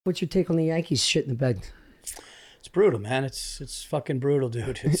What's your take on the Yankees shit in the bed? It's brutal, man. It's fucking brutal,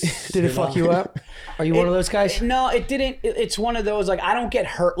 dude. Did it fuck you up? Are you one of those guys? No, it didn't. It's one of those, like, I don't get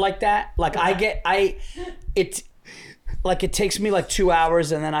hurt like that. Like, it takes me like 2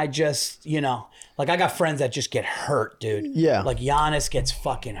 hours and then I just, like, I got friends that just get hurt, dude. Yeah. Like, Giannis gets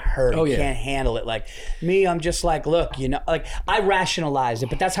fucking hurt. Oh, He yeah. can't handle it. Like, me, I'm just like, look, like, I rationalize it,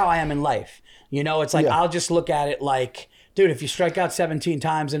 but that's how I am in life. It's like, I'll just look at it like, dude, if you strike out 17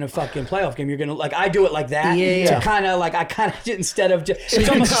 times in a fucking playoff game, you're going to, like, I do it like that. Yeah. To kind of, like, I kind of, instead of just, So you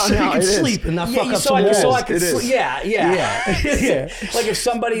can sleep and not fuck up so some walls. I can It is. sleep. Yeah. Like, if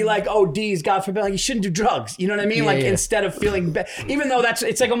somebody, like, ODs, God forbid, like, you shouldn't do drugs. You know what I mean? Yeah, Like, yeah. instead of feeling bad, even though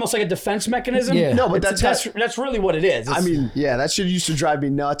it's like almost like a defense mechanism. Yeah. No, but that's really what it is. I mean, yeah, that shit used to drive me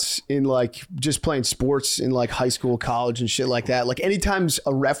nuts in like just playing sports in like high school, college and shit like that. Like anytime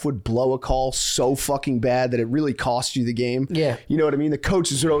a ref would blow a call so fucking bad that it really cost you the game. Yeah. You know what I mean? The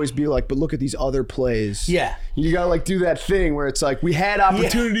coaches would always be like, but look at these other plays. Yeah. You gotta like do that thing where it's like, we had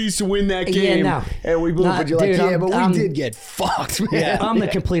opportunities to win that game and we blew, but you're dude, like, but we did get fucked, man. Yeah. I'm the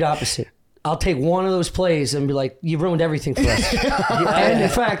complete opposite. I'll take one of those plays and be like, you ruined everything for us. And in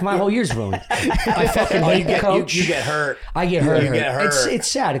fact, my whole year's ruined. I fucking hate the coach. You get hurt. I get hurt. You get hurt. It's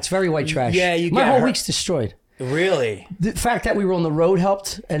sad. It's very white trash. Yeah, you my get whole hurt. week's destroyed. Really? The fact that we were on the road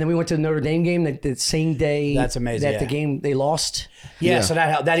helped, and then we went to the Notre Dame game the same day. That's amazing, That yeah. the game they lost. Yeah, so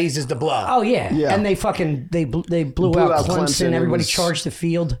that eases the blow. Oh yeah, Yeah. and they blew out Clemson. It Everybody was- charged the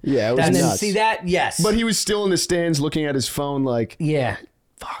field. Yeah, it was And then- nuts. See that? Yes. But he was still in the stands looking at his phone like, Yeah.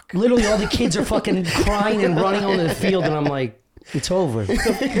 Fuck. Literally, all the kids are fucking crying and running onto the field, and I'm like, it's over. But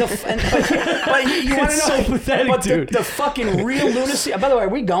you want to know? It's so pathetic, but dude. The fucking real lunacy. By the way, are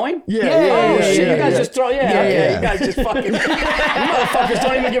we going? yeah, Oh shit! You guys yeah. just throw. Yeah. You guys just fucking. You motherfuckers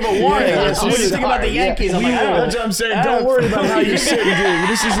don't even give a warning. Yeah, So when you think about the Yankees, I'm like, I don't know. That's what I'm saying. Don't worry about how you're sitting, dude.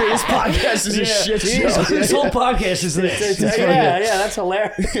 This podcast is a shit show. This whole podcast is this. Yeah, that's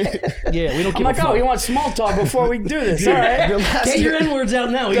hilarious. Yeah, we don't I'm give like, a fuck. oh, you want small talk before we do this? All right. Get your N-words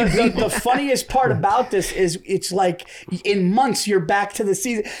out now. The funniest part about this is it's like in months you're back to the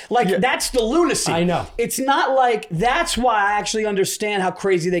season. Like that's the lunacy. I know. It's not like that's why I actually understand how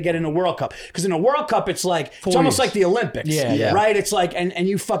crazy they get in a World Cup. Because in a World Cup it's like it's almost years. like the Olympics. Yeah. Right? It's like and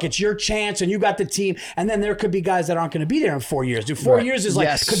you it's your chance and you got the team and then there could be guys that aren't going to be there in 4 years. Dude, 4 years is like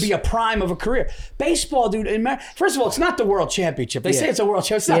could be a prime of a career. Baseball, dude, first of all, it's not the World Championship. They say it's a World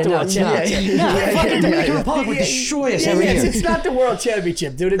Championship. It's not the World Championship. Fucking Dominican Republic would destroy us every year. It's not the World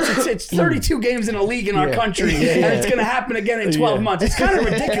Championship, dude. It's 32 games in a league in our country, and it's going to happen again in 12 months. It's kind of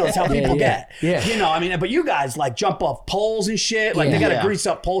ridiculous how people get. Yeah. I mean, but you guys like jump off poles and shit. Like they got to grease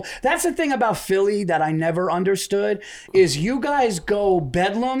up poles. That's the thing about Philly that I never understood is you guys go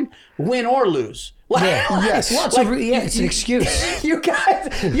bedlam, win or lose. Yes. Well, it's an excuse. You guys,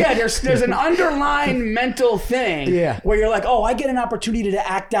 there's an underlying mental thing where you're like, oh, I get an opportunity to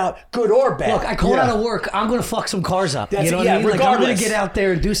act out good or bad. Look, I called out of work. I'm going to fuck some cars up. That's you know it, what I mean? Like, I'm going regardless. to get out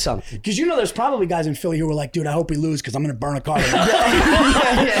there and do something. Because there's probably guys in Philly who were like, dude, I hope we lose because I'm going to burn a car.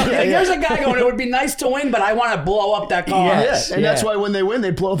 There's a guy going, it would be nice to win, but I want to blow up that car. Yes. And that's why when they win,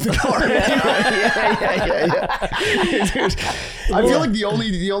 they blow up the car. Dude, I feel like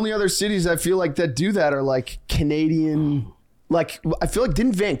the only other cities I feel like that do that are like Canadian. Like I feel like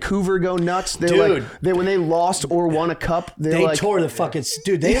didn't Vancouver go nuts? Dude. When they lost or won a cup, They like, tore the fucking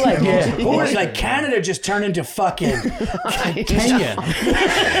dude. They like who was like Canada just turned into fucking Kenya.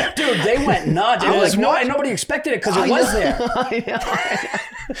 Dude, they went nuts. It was like nobody expected it because it was there.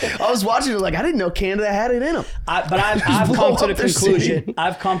 I was watching it like I didn't know Canada had it in them. But I've come to the up their conclusion. city.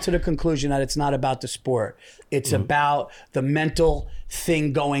 I've come to the conclusion that it's not about the sport. It's about the mental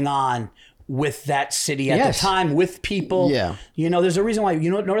thing going on with that city at the time, with people. Yeah. There's a reason why,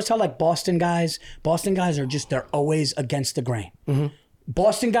 notice how like Boston guys are just, they're always against the grain. Mm-hmm.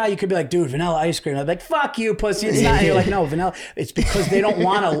 Boston guy, you could be like, dude, vanilla ice cream. I'd be like, fuck you, pussy. It's not. And you're like, no, vanilla. It's because they don't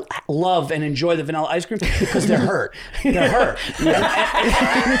want to love and enjoy the vanilla ice cream because they're hurt. They're hurt.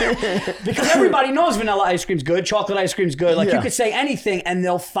 Because everybody knows vanilla ice cream's good, chocolate ice cream's good. Like you could say anything and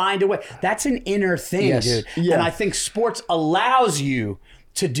they'll find a way. That's an inner thing, dude. Yeah. And I think sports allows you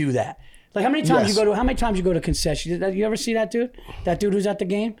to do that. Like how many times you go to concession? You ever see that dude? That dude who's at the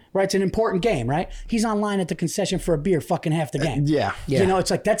game, right? It's an important game, right? He's online at the concession for a beer, fucking half the game. It's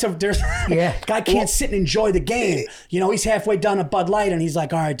like guy can't sit and enjoy the game. He's halfway done a Bud Light and he's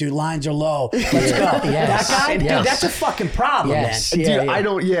like, all right, dude, lines are low. Let's go. That guy, dude, that's a fucking problem, man. Dude, I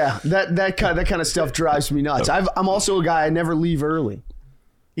don't. Yeah, that kind of stuff drives me nuts. I'm also a guy. I never leave early.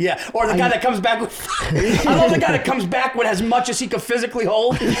 Yeah, or the guy that comes back with. I love the guy that comes back with as much as he could physically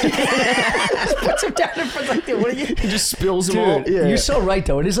hold. Just puts him down in front. Like, dude, what are you? He just spills them all. Yeah. You're so right,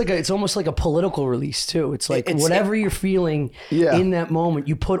 though. It is it's almost like a political release too. It's like whatever you're feeling in that moment,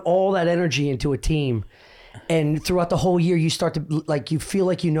 you put all that energy into a team. And throughout the whole year, you start to you feel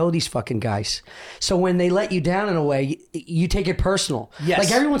like you know these fucking guys. So when they let you down in a way, you take it personal. Yes.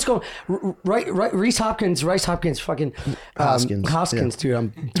 Like everyone's going, right, Rice Hopkins, fucking Hoskins, dude.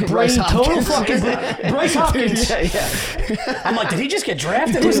 I'm Bryce total Hopkins. fucking Bryce Hopkins. Yeah. I'm like, did he just get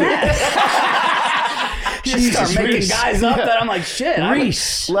drafted? Who's that? Just start making Reese. guys up that I'm like, shit.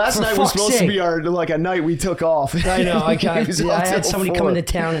 Reese. Last for night was fuck's supposed to sake. be a night we took off. I know. I I had somebody come into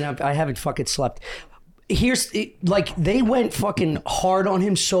town and I haven't fucking slept. They went fucking hard on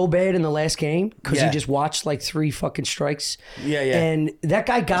him so bad in the last game because he just watched like 3 fucking strikes. Yeah. And that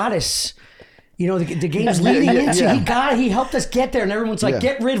guy got us. You know, the game's leading into he helped us get there, and everyone's like,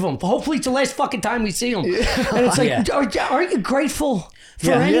 get rid of him. Hopefully it's the last fucking time we see him. And it's like, aren't you grateful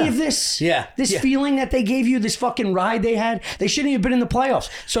for any of this? This feeling that they gave you, this fucking ride they had? They shouldn't have been in the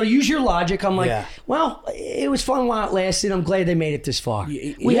playoffs. So use your logic. I'm like, well, it was fun while it lasted. I'm glad they made it this far.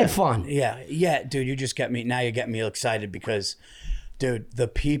 We had fun. Yeah, dude, you just get me, now you get me excited because, dude,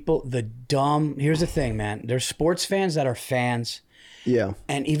 here's the thing, man. There's sports fans that are fans. Yeah.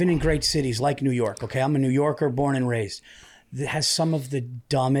 And even in great cities like New York, okay, I'm a New Yorker born and raised, that has some of the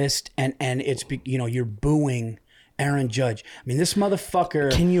dumbest, and it's, you're booing Aaron Judge. I mean, this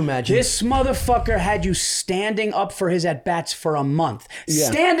motherfucker. Can you imagine? This motherfucker had you standing up for his at-bats for a month.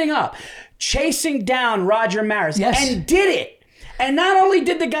 Yeah. Standing up, chasing down Roger Maris, and did it. And not only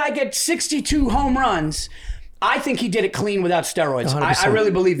did the guy get 62 home runs, I think he did it clean without steroids. I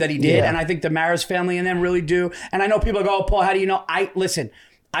really believe that he did. And I think the Maris family and them really do. And I know people go, oh, Paul, how do you know?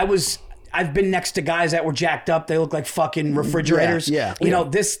 I've been next to guys that were jacked up. They look like fucking refrigerators.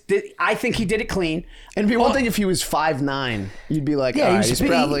 I think he did it clean. And it'd be one thing if he was 5'9", you'd be like, he's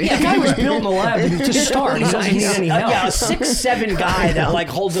probably... the guy was built in the lab to start. He doesn't need any help. Yeah, a 6'7" guy that like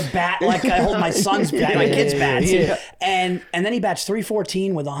holds a bat like I hold my son's bat, my kid's bats. Yeah. And then he bats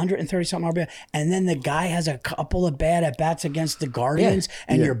 .314 with 130-something RBI. And then the guy has a couple of bad at-bats against the Guardians,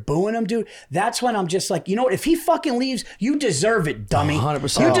 and you're booing him, dude. That's when I'm just like, you know what? If he fucking leaves, you deserve it, dummy.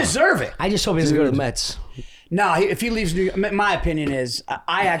 100%. You deserve it. I just hope he doesn't go to the Mets. No, if he leaves, my opinion is,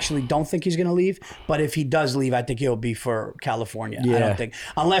 I actually don't think he's going to leave. But if he does leave, I think he'll be for California. I don't think,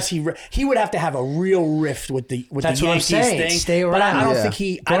 unless he would have to have a real rift with the Yankees thing. Stay around. But I don't think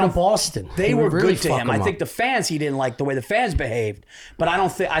he. Go to Boston. They were really good to him. I think the fans, he didn't like the way the fans behaved. But I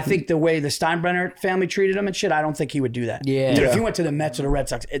don't think. I think the way the Steinbrenner family treated him and shit, I don't think he would do that. Yeah. Dude, if he went to the Mets or the Red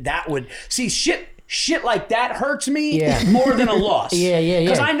Sox, that would shit like that hurts me more than a loss.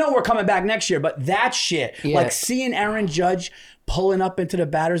 Because I know we're coming back next year, but that shit, like seeing Aaron Judge pulling up into the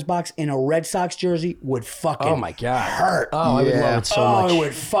batter's box in a Red Sox jersey would fucking hurt. Oh, I would love it so much. Oh, it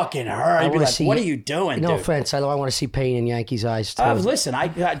would fucking hurt. I'd be like, what are you doing, no dude? offense. I want to see pain in Yankees' eyes, too. Listen,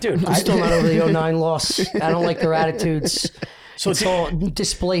 dude. I'm still not over the 09 loss. I don't like their attitudes. So it's all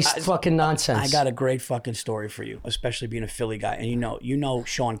displaced fucking nonsense. I got a great fucking story for you, especially being a Philly guy. And you know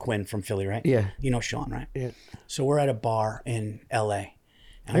Sean Quinn from Philly, right? Yeah. You know Sean, right? Yeah. So we're at a bar in L.A.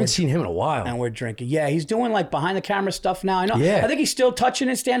 I haven't seen him in a while. And we're drinking. Yeah, he's doing like behind the camera stuff now. I know. Yeah. I think he's still touching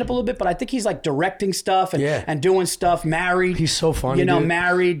his stand up a little bit, but I think he's like directing stuff and doing stuff. Married. He's so funny. You know, dude.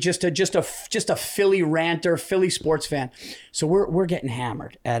 married. Just a Philly ranter, Philly sports fan. So we're getting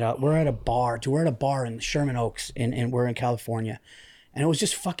hammered we're at a bar. We're at a bar in Sherman Oaks, and we're in California. And it was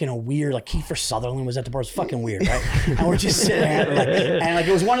just fucking a weird, like Kiefer Sutherland was at the bar. It was fucking weird, right? And we're just sitting there, and it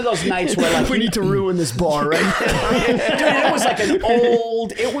was one of those nights where like we need to ruin this bar right now. Dude, it was like an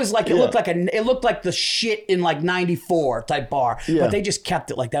old. It was like it looked like the shit in like '94 type bar, but they just kept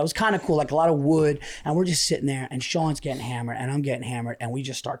it like that. It was kind of cool, like a lot of wood. And we're just sitting there, and Sean's getting hammered, and I'm getting hammered, and we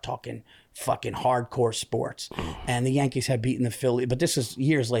just start talking fucking hardcore sports. And the Yankees had beaten the Philly, but this is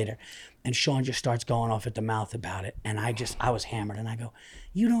years later. And Sean just starts going off at the mouth about it. And I was hammered. And I go,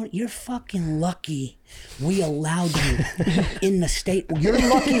 you're fucking lucky we allowed you in the state. You're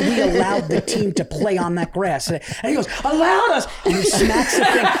lucky we allowed the team to play on that grass. And he goes, allowed us. And he smacks the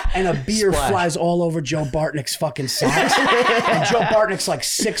thing. And a beer flies all over Joe Bartnick's fucking socks. And Joe Bartnick's like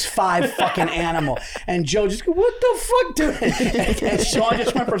 6'5" fucking animal. And Joe just goes, what the fuck, dude? And Sean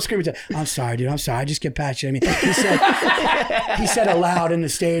just went from screaming to, I'm sorry, dude. I'm sorry. I just get past you. I mean, he said allowed in the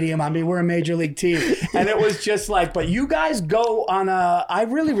stadium. I mean, we're a major league team. And it was just like, but you guys go on I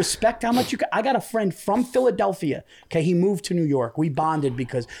really respect how much I got a friend from Philadelphia. Okay, he moved to New York. We bonded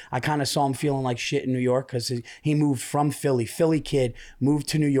because I kind of saw him feeling like shit in New York because he moved from Philly. Philly kid, moved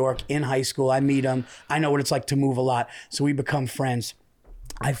to New York in high school. I meet him. I know what it's like to move a lot. So we become friends.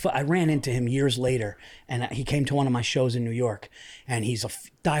 I ran into him years later, and he came to one of my shows in New York, and he's a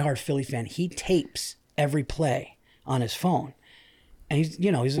diehard Philly fan. He tapes every play on his phone. And he's,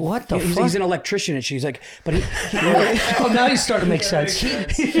 you know, he's what the fuck? He's an electrician, and she's like, but oh, now he's starting to make sense.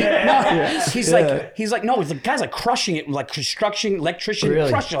 He's like, no, the guy's like crushing it, like construction electrician,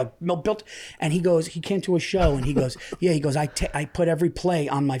 crushing like built. And he came to a show, and he goes, I put every play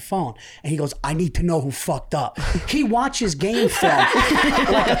on my phone, and he goes, I need to know who fucked up. He watches game film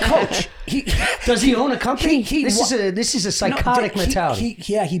like a coach. Does he own a company? This is a psychotic mentality.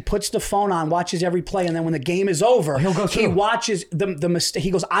 He puts the phone on, watches every play, and then when the game is over, he'll go through. He watches the mistake. He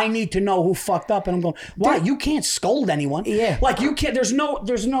goes, I need to know who fucked up, and I'm going, why? You can't scold anyone. Yeah, like you can't. There's no.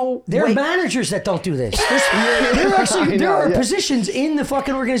 There are managers that don't do this. There are positions in the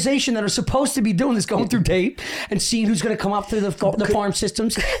fucking organization that are supposed to be doing this, going through tape and seeing who's going to come up through the farm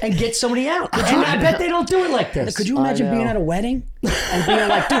systems and get somebody out. I bet they don't do it like this. Could you imagine being at a wedding and being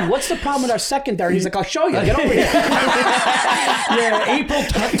like, dude, what's the problem with our secondary? He's like, I'll show you. Get over here. April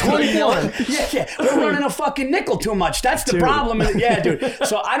 21. Yeah. We're running a fucking nickel too much. That's the problem. Yeah, dude.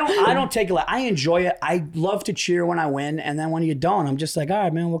 So I don't take it. I enjoy it. I love to cheer when I win, and then when you don't, I'm just like, all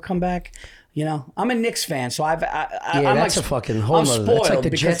right, man, we'll come back. You know, I'm a Knicks fan, so I'm that's like, a fucking whole nother. That's like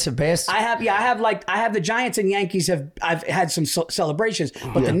the Jets of basketball. I have the Giants and Yankees I've had some celebrations,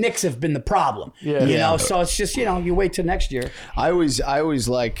 but the Knicks have been the problem. Yeah. You know, so it's just, you know, you wait till next year. I always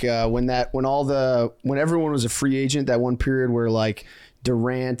like when everyone was a free agent, that one period where like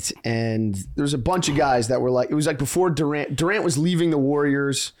Durant and there's a bunch of guys that were like, it was like before Durant was leaving the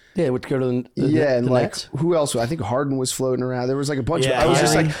Warriors. Yeah, would go to the and like Nets. Who else? I think Harden was floating around. There was like a bunch of. I was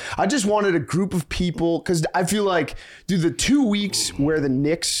just like, I just wanted a group of people because I feel like, dude, the 2 weeks where the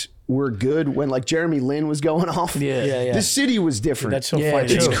Knicks were good when like Jeremy Lin was going off. Yeah. The city was different. Dude, that's so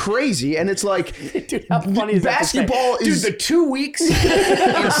funny. It's crazy, and it's like, dude, how funny is basketball? Dude, the 2 weeks in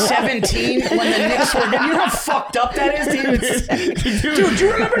 17 when the Knicks were good. You know how fucked up that is, dude. Dude, do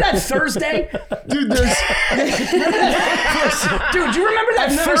you remember that Thursday? Dude, do you remember that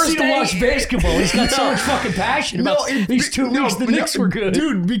I've never Thursday? seen him watch basketball. He's got so much fucking passion about these 2 weeks. The Knicks were good,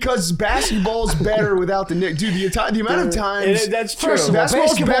 dude. Because basketball's better without the Knicks, dude. The amount of times that's true.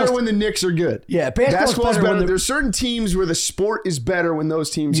 Basketball's better when the Knicks are good. Yeah, basketball's better. There's certain teams where the sport is better when those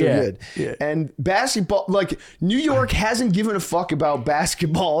teams are good. Yeah. And basketball, like New York hasn't given a fuck about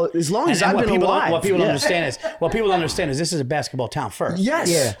basketball as long as I've been alive. What people understand is this is a basketball town first. Yes.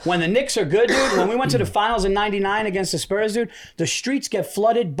 Yeah. When the Knicks are good, dude, when we went to the finals in 99 against the Spurs, dude, the streets get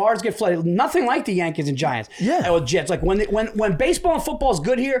flooded, bars get flooded. Nothing like the Yankees and Giants. Yeah. Or Jets. Like when baseball and football is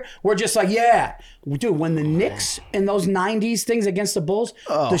good here, we're just like, yeah. Dude, when the Knicks in those 90s things against the Bulls,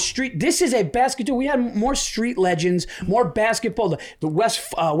 the street, this is a basketball. We had more street legends, more basketball, the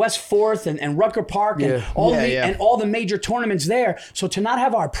West 4th and Rucker Park and all the major tournaments there. So to not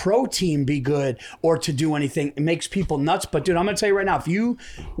have our pro team be good or to do anything, it makes people nuts. But dude, I'm gonna tell you right now, if you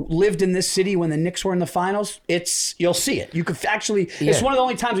lived in this city when the Knicks were in the finals, you'll see it. You could actually, it's one of the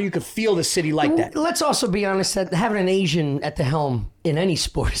only times where you could feel the city like that. Let's also be honest that having an Asian at the helm in any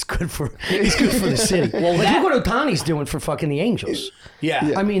sport is good for the city. Well, look what Ohtani's doing for fucking the Angels.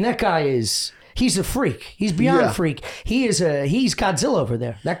 Yeah. I mean, that guy he's a freak. He's beyond a freak. He's Godzilla over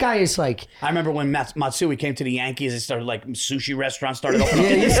there. That guy is like. I remember when Matsui came to the Yankees, it started like sushi restaurants started opening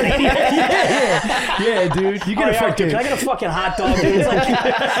up. Yeah, dude. You get can I get a fucking hot dog? Dude? It's like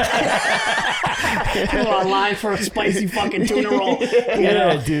go online for a spicy fucking tuna roll.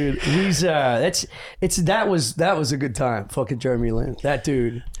 Yeah, dude. He's that was a good time. Fucking Jeremy Lin. That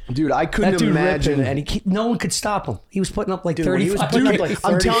dude. Dude, I couldn't imagine. And no one could stop him. He was putting up like 35.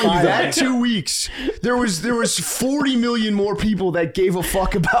 I'm telling you, that 2 weeks, there was 40 million more people that gave a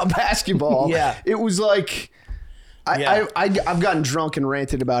fuck about basketball. Yeah. It was like, I've gotten drunk and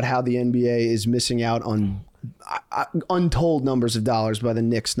ranted about how the NBA is missing out on untold numbers of dollars by the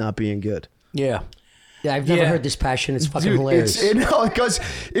Knicks not being good. Yeah. Yeah, I've never heard this passion. It's fucking hilarious. Because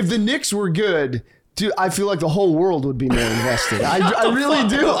if the Knicks were good, dude, I feel like the whole world would be more invested. I really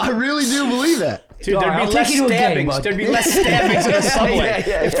do. I really do believe that. Dude, there'd be less stabbings. There'd be less stabbings in the subway.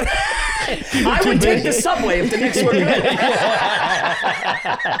 I would take the subway if the Knicks were good.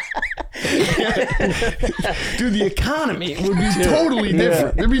 Dude, the economy would be totally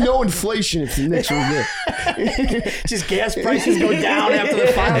different. There'd be no inflation if the Knicks were good. Just gas prices go down after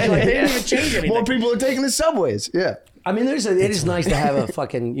the finals. Like, they didn't even change anything. More people are taking the subways. Yeah. I mean, it is nice to have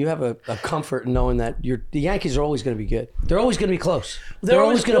a comfort in knowing that the Yankees are always going to be good. They're always going to be close. They're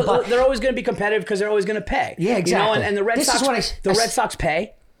always going to be competitive because they're always going to pay. Yeah, exactly. You know, and the Red Sox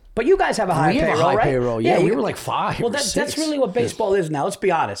pay. But you guys have a high payroll, right? Payroll. Yeah, we were like 5. Well, that's really what baseball is now. Let's be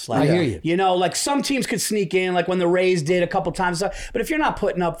honest. Like, I hear you. You know, like some teams could sneak in, like when the Rays did a couple times. But if you're not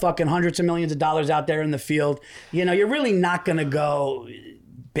putting up fucking hundreds of millions of dollars out there in the field, you know, you're really not going to go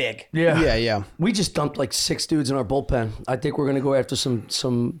big. Yeah. We just dumped like 6 dudes in our bullpen. I think we're gonna go after some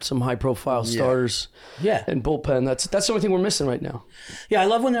high profile starters. Yeah. And bullpen. That's the only thing we're missing right now. Yeah, I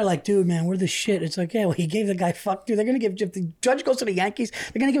love when they're like, dude, man, we're the shit. It's like, yeah, well, he gave the guy dude. They're gonna give if the Judge goes to the Yankees,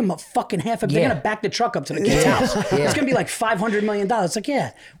 they're gonna give him a fucking half. They're gonna back the truck up to the kid's house. It's gonna be like $500 million. It's like,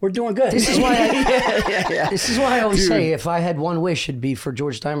 yeah, we're doing good. This is why This is why I always say if I had one wish, it'd be for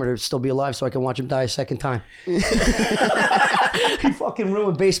George Steinbrenner to still be alive so I can watch him die a second time. He fucking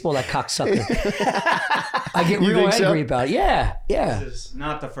ruined baseball, that cocksucker. I get real angry about it. Yeah. This is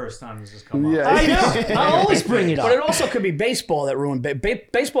not the first time this has come up. I know. I always bring it up. But it also could be baseball that ruined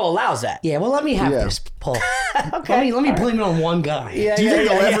baseball allows that. Yeah, well, let me have this, Paul. Okay. Let me blame it on one guy. Yeah, Do you think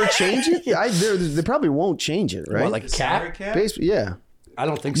they'll ever change it? They probably won't change it, right? What, like cap? Yeah. I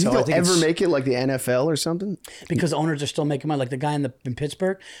don't think Do you so. think I think they'll ever it's... make it like the NFL or something? Because owners are still making money. Like the guy in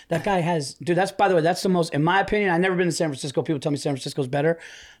Pittsburgh, that guy has, dude, that's, by the way, that's the most, in my opinion, I've never been to San Francisco. People tell me San Francisco's better.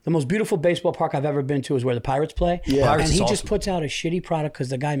 The most beautiful baseball park I've ever been to is where the Pirates play. Yeah. Pirates and he is just awesome. puts out a shitty product because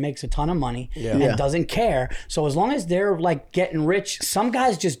the guy makes a ton of money and doesn't care. So as long as they're like getting rich, some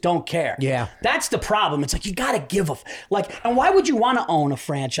guys just don't care. Yeah. That's the problem. It's like, you got to give and why would you want to own a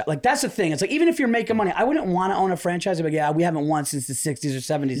franchise? Like, that's the thing. It's like, even if you're making money, I wouldn't want to own a franchise. But yeah, we haven't won since the 60s or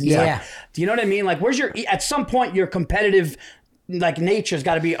 70s. It's Yeah. like, do you know what I mean? Like, at some point, your competitive like nature's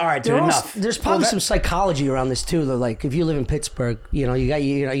got to be all right. Dude, enough. There's probably some psychology around this too. That like if you live in Pittsburgh, you know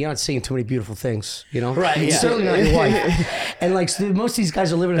you're not seeing too many beautiful things. You know, right? Yeah. Certainly not your wife. And like most of these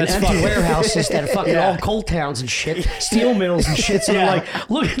guys are living in empty warehouses that are fucking all coal towns and shit, steel mills and shit. So they're like,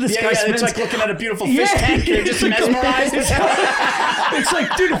 look at this guy. It's like looking at a beautiful fish tank. You're just mesmerized. It's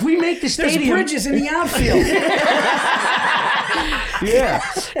like, dude, if we make the stadium, there's bridges in the outfield. Yeah.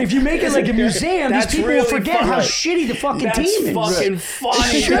 If you make it like a museum, these people will forget how funny. shitty the fucking team is. That's fucking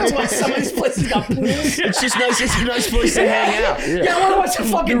funny. That's why some of these places got pools. It's just nice. It's a nice place to hang out. Yeah, I want to watch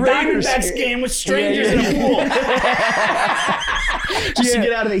a fucking Diamondbacks game with strangers in a pool. Just to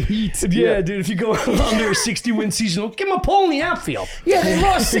get out of the heat. Yeah, dude, if you go under a 60-win season, give them a pole in the outfield. Yeah, they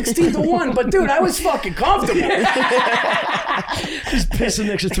lost 16-1, but dude, I was fucking comfortable. Just pissing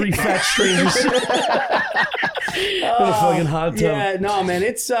next to 3 fat strangers. In a fucking hot tub. Yeah, no, man,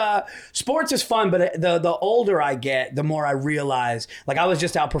 it's sports is fun, but the older I get, the more I realize. Like, I was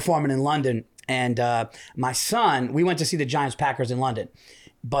just out performing in London, and my son, we went to see the Giants Packers in London.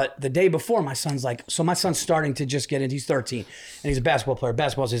 But the day before, my son's starting to just get into, he's 13, and he's a basketball player.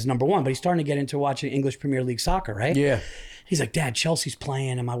 Basketball's his number one, but he's starting to get into watching English Premier League soccer, right? Yeah. He's like, Dad, Chelsea's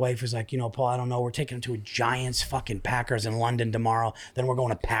playing. And my wife was like, you know, Paul, I don't know. We're taking him to a Giants fucking Packers in London tomorrow. Then we're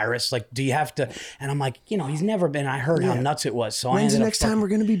going to Paris. Like, do you have to? And I'm like, you know, he's never been. I heard how nuts it was. So when's the next time we're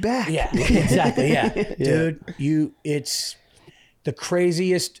going to be back? Yeah, exactly. Yeah. Dude, it's the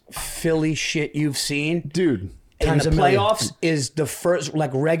craziest Philly shit you've seen. Dude. In the playoffs is the first like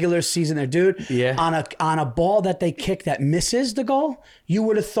regular season there, dude. Yeah. On a ball that they kick that misses the goal, you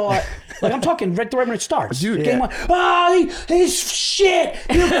would have thought, like, I'm talking right when it starts. Dude. Game 1. Oh, he's shit.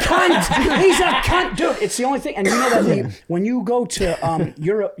 You cunt. He's a cunt. Dude, it's the only thing. And you know that when you go to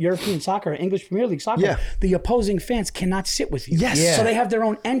European soccer, English Premier League soccer, the opposing fans cannot sit with you. Yes. Yeah. So they have their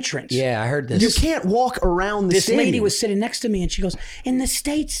own entrance. Yeah, I heard this. You can't walk around the This stadium. lady was sitting next to me and she goes, in the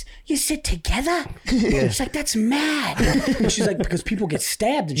States, you sit together? She's like, that's mad. And she's like, because people get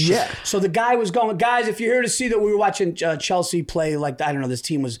stabbed and shit. Yeah. So the guy was going, guys, if you're here to see that, we were watching Chelsea play, like, I don't know, this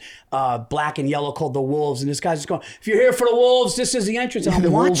team was black and yellow called the Wolves. And this guy's just going, if you're here for the Wolves, this is the entrance. And I'm The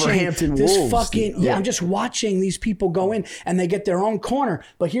watching Wolverhampton this Wolves. fucking, I'm just watching these people go in and they get their own corner.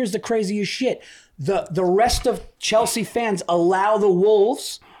 But here's the craziest shit. The rest of Chelsea fans allow the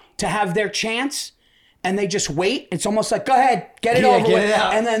Wolves to have their chance. And they just wait. It's almost like, go ahead, get it over with.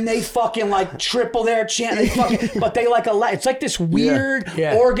 And then they fucking like triple their chance. But they like it's like this weird,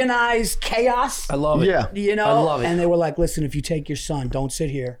 organized chaos. I love it. Yeah. You know? I love it. And they were like, listen, if you take your son, don't sit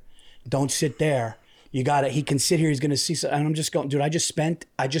here. Don't sit there. You got it. He can sit here. He's going to see. And I'm just going, dude, I spent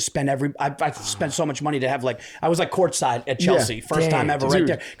so much money to have I was like courtside at Chelsea. First time ever right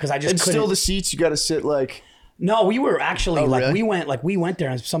there. Because I just couldn't. Still the seats, you got to sit like. No, we were actually really? we went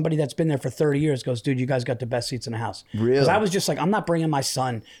there, and somebody that's been there for 30 years goes, dude, you guys got the best seats in the house. Really? Because I was just like, I'm not bringing my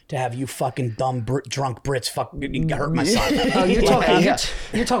son to have you fucking dumb drunk Brits hurt my son. Oh,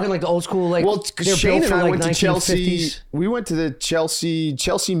 you're talking like the old school, like, Well, they're Shane built and for I like went to Chelsea. 1950s. We went to the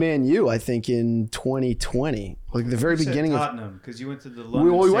Chelsea Man U, I think, in 2020, like the very beginning of Tottenham, because you went to the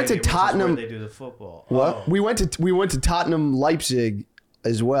London we went to Stadium, which is Tottenham. where they do the football. What? Oh. We went to Tottenham Leipzig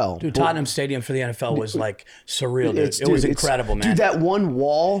as well. Dude, Tottenham Stadium for the NFL was like surreal, dude. It was incredible, man. Dude, that one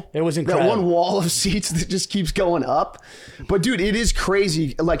wall. It was incredible. That one wall of seats that just keeps going up. But dude, it is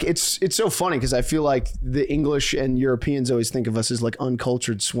crazy. Like it's so funny because I feel like the English and Europeans always think of us as like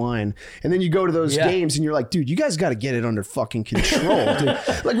uncultured swine. And then you go to those games and you're like, dude, you guys got to get it under fucking control, dude.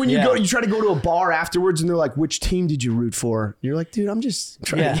 Like when you try to go to a bar afterwards and they're like, which team did you root for? You're like, dude, I'm just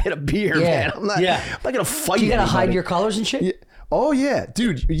trying to get a beer, man. I'm not going to fight. You got to hide your colors and shit? Yeah. Oh yeah,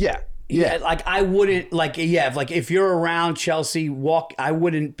 dude. Yeah. Like I wouldn't like if you're around Chelsea, I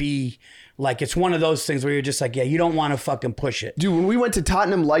wouldn't be like, it's one of those things where you're just like, you don't want to fucking push it. Dude, when we went to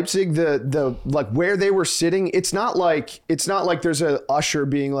Tottenham Leipzig, the like where they were sitting, it's not like there's a usher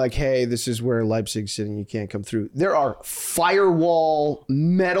being like, hey, this is where Leipzig's sitting, you can't come through. There are firewall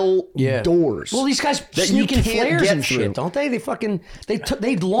metal doors. Well, these guys sneaking flares and shit, don't they? They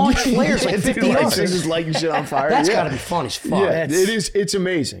launch flares like 50 yards. They're just lighting shit on fire. That's gotta be fun as fuck. Yeah, it's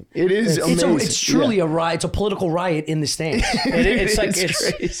amazing. It is amazing. It's truly a riot. It's a political riot in the stands. It's like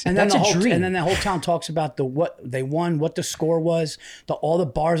crazy. And then that's a dream. And then the whole town talks about what they won, what the score was. All the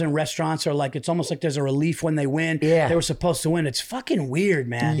bars and restaurants are like, it's almost like there's a relief when they win. Yeah. They were supposed to win. It's fucking weird,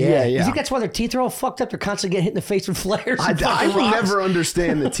 man. Yeah. You think that's why their teeth are all fucked up? They're constantly getting hit in the face with flares. I will never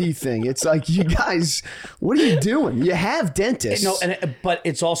understand the teeth thing. It's like, you guys, what are you doing? You have dentists. But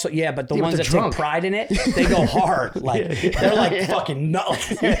it's also, but the ones that take pride in it, they go hard. Like they're like fucking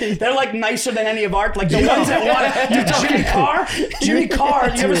they're like nicer than any of our, like the ones that want Jimmy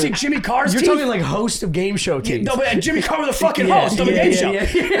Carr. You ever see Jimmy Carr's You're teeth? talking like host of game show teeth. No, but Jimmy Carr was a fucking host of a game show.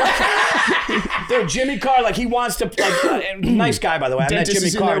 Dude, Jimmy Carr, like he wants to, like, nice guy by the way. I met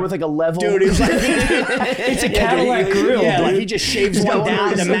Jimmy Carr with like a level. Dude, it's like it's a Cadillac grill. Yeah, like he just shaves one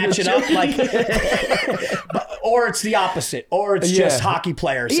down to match it up, like. Or it's the opposite, or it's just hockey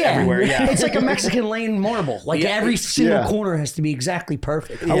players everywhere. Yeah, it's like a Mexican lane marble. Like every single corner has to be exactly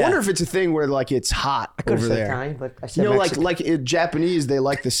perfect. I wonder if it's a thing where like it's hot over there. Italian, but I said like in Japanese, they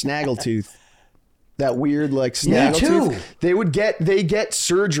like the snaggletooth. That weird like snaggletooth. They get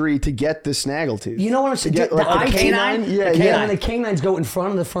surgery to get the snaggletooth. You know what I'm saying? The eye canine? When the canines go in front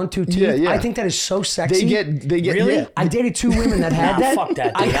of the front two teeth, I think that is so sexy. They get really? Yeah. I dated 2 women that had that. Fuck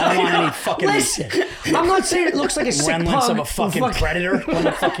that, dude. I don't want any fucking. Listen, I'm not saying it looks like a sick remnants pug of a fucking predator.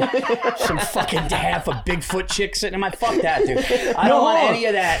 Some fucking half a Bigfoot chick sitting in my. Fuck that, dude. I don't want any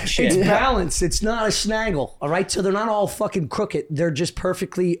of that shit. It's balanced. It's not a snaggle. All right, so they're not all fucking crooked. They're just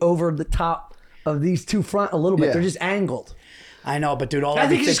perfectly over the top of these two front a little bit. They're just angled. I know, but dude, all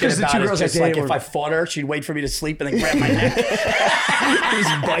I'd be thinking about is just like if I fought her, she'd wait for me to sleep and then grab my neck.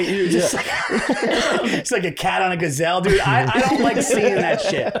 Just bite you. It's like a cat on a gazelle, dude. I don't like seeing that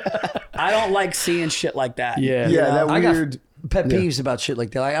shit. I don't like seeing shit like that. Yeah, that weird. I got pet peeves about shit like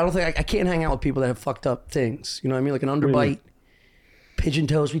that. I don't think I can't hang out with people that have fucked up things. You know what I mean? Like an underbite, pigeon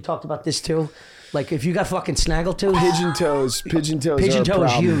toes. We talked about this too. Like if you got fucking snaggletooth, pigeon toes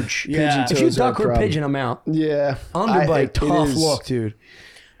is huge. Yeah, if you duck or a pigeon, I'm out. Yeah, underbite, tough look, dude.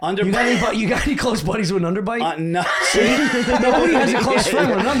 Underbite. You got any close buddies with an underbite? No. Nobody has a close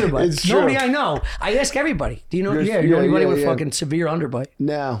friend with an underbite. It's true. Nobody I know. I ask everybody. Do you know? You know anybody with fucking severe underbite?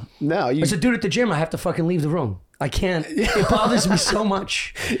 No. As a dude at the gym, I have to fucking leave the room. I can't. It bothers me so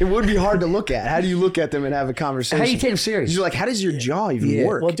much. It would be hard to look at. How do you look at them and have a conversation? How do you take them serious? You're like, how does your jaw even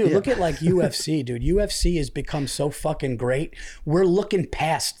work? Well, dude, look at like UFC, dude. UFC has become so fucking great. We're looking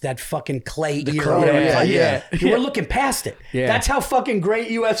past that fucking clay ear. We're looking past it. Yeah. That's how fucking great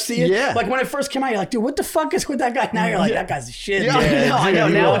UFC is. Yeah. Like when it first came out, you're like, dude, what the fuck is with that guy? Now you're like, that guy's the shit. Yeah, I know.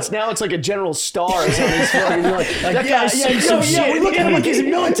 Now it's like a general star is on his fucking. You're like, that guy's some shit. We look at him like he's a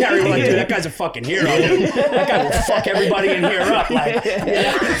military. We're like, dude, that guy's a fucking hero, dude. That guy will fuck everybody in here up. Like,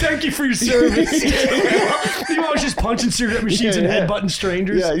 thank you for your service. You always just punching cigarette machines and headbutting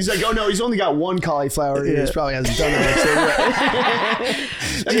strangers. Yeah, he's like, oh no, he's only got one cauliflower. He probably hasn't done that.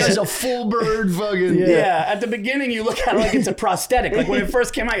 That guy's a full bird fucking. Yeah, at the beginning you look at it like it's a prosthetic. Like when it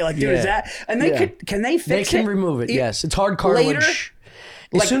first came out, you're like, dude, is that? And they can they fix it? They can remove it. Yes, it's hard cartilage.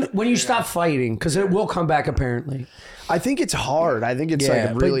 Later? When you stop fighting, because it will come back apparently. I think it's hard. I think it's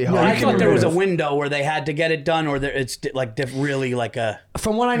like really hard. I thought there was a window where they had to get it done, or it's like really like a.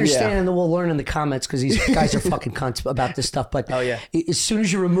 From what I understand, and we'll learn in the comments because these guys are fucking cunts about this stuff. But as soon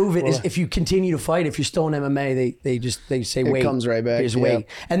as you remove it, if you continue to fight, if you're still in MMA, they say wait. It comes right back. Here's wait,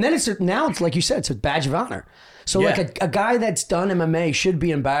 and then it's like you said, it's a badge of honor. So like a guy that's done MMA should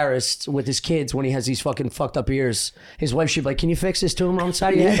be embarrassed with his kids when he has these fucking fucked up ears. His wife should be like, can you fix this to him on the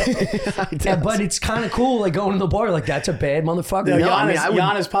side of your head? But it's kind of cool like going to the bar like that. That's a bad motherfucker. No, No, Giannis, I mean, I would-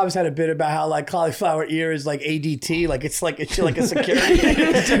 Giannis probably had a bit about how like cauliflower ear is like ADT, like it's like a security thing.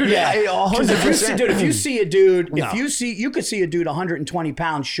 Dude, yeah, 100%. Dude, if you see a dude, No. you could see a dude 120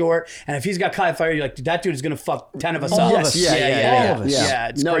 pounds short, and if he's got cauliflower ear, you're like, dude, that dude is gonna fuck 10 of us All up. of us. Yeah, All of us. Yeah,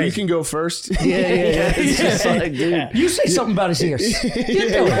 it's no, crazy. you can go first. Yeah. It's just like, dude. you say something about his ears. You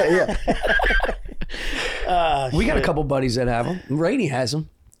do it. We got a couple buddies that have them. Rainey has them.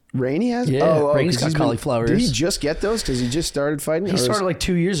 Rainey has? Yeah, Rainey's 'cause got he's cauliflower Did he ears. just get those? Because he just started fighting? He started like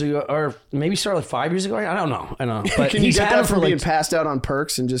 2 years ago, or maybe started like 5 years ago. I don't know. But Can you he's get had that them from for being like. passed out on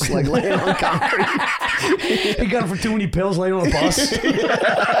perks and just like laying on concrete? He got them for too many pills laying on a bus,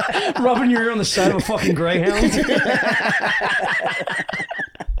 rubbing your ear on the side of a fucking Greyhound.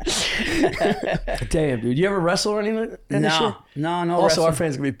 Damn, dude. You ever wrestle or anything? no. Also, wrestling. our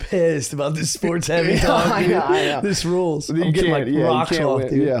fans gonna be pissed about this sports heavy talk. I dude. know, I know. This rules. You I'm getting can't- like yeah, you rocks can't off, win.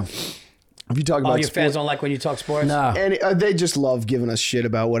 dude. Yeah. If you talk Oh, about your fans sports, don't like when you talk sports? Nah. and they just love giving us shit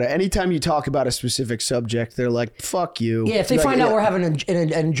about what. Anytime you talk about a specific subject, they're like, "Fuck you." Yeah, if they Like, find out yeah. we're having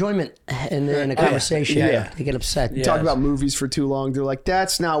an enjoyment in a conversation, Yeah. they get upset. Yeah. Talk about movies for too long, they're like,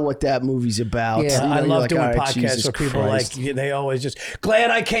 "That's not what that movie's about." Yeah. You know, I you're love like, doing "All right, podcasts Jesus where people Christ." like they always just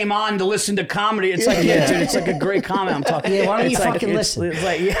glad I came on to listen to comedy. It's like yeah, dude, it's like a great comment. I'm talking. Yeah, why don't you it's like, fucking it's- listen? It's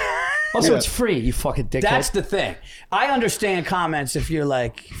like yeah. Also, it's free, you fucking dickhead. That's the thing. I understand comments if you're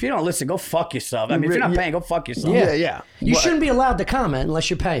like, if you don't listen, go fuck yourself. I mean, if you're not paying, go fuck yourself. Yeah. You But- shouldn't be allowed to comment unless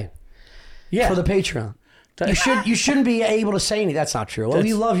you're paying Yeah. for the Patreon. You shouldn't be able to say anything. That's not true. Well,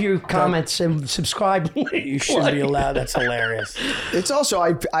 we love your comments and subscribe. You shouldn't be allowed. That's hilarious. It's also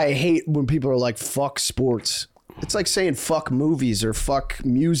I hate when people are like, "Fuck sports." It's like saying "fuck movies" or "fuck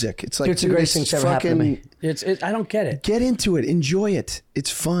music." It's like Dude, it's the dude, greatest thing that's ever happened to me. I don't get it. Get into it, enjoy it.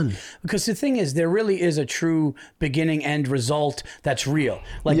 It's fun. Because the thing is, there really is a true beginning end result that's real.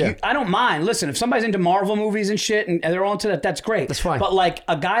 Like, Yeah. I don't mind. Listen, if somebody's into Marvel movies and shit and they're onto that, that's great. That's fine. But like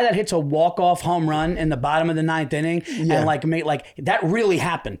a guy that hits a walk-off home run in the bottom of the ninth inning and like that really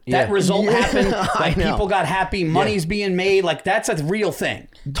happened. That Yeah. result happened. I Like know. people got happy. Money's being made. Like that's a real thing.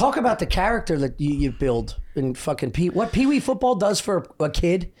 Talk about the character that you build in fucking what Pee Wee football does for a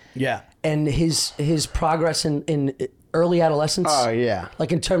kid. Yeah. And his progress in early adolescence. Oh yeah.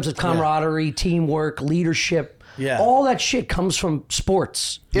 Like in terms of camaraderie, teamwork, leadership. Yeah. All that shit comes from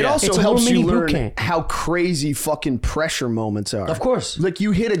sports. It also It's a helps little you mini boot learn camp. how crazy fucking pressure moments are. Of course. Like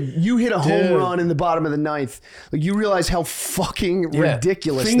you hit a home Dude. run in the bottom of the ninth. Like you realize how fucking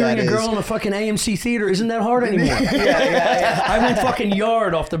ridiculous Fingering that a is. girl in a fucking AMC theater isn't that hard anymore. I went fucking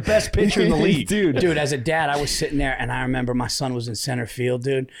yard off the best pitcher in the league. Dude, as a dad, I was sitting there and I remember my son was in center field,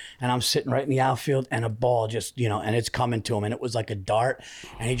 dude, and I'm sitting right in the outfield and a ball just, and it's coming to him and it was like a dart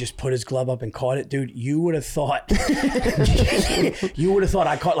and he just put his glove up and caught it. Dude, you would have thought I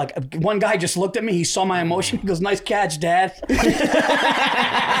caught, like, one guy just looked at me, he saw my emotion, he goes, "Nice catch, Dad."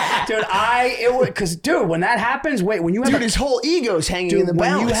 Dude, when that happens, when you have Dude, his whole ego's hanging in the when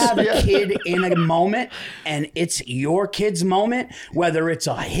balance. you have a Yeah. kid in a moment and it's your kid's moment, whether it's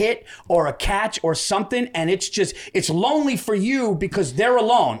a hit or a catch or something, and it's lonely for you because they're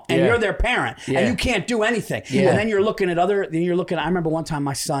alone and Yeah. you're their parent Yeah. and you can't do anything. Yeah. And then you're looking at I remember one time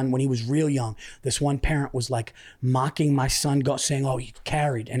my son, when he was real young, this one parent was like mocking my son, saying, "Oh, he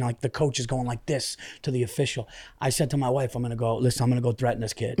carried," and like the coach is going like this to the official. I said to my wife, I'm gonna go threaten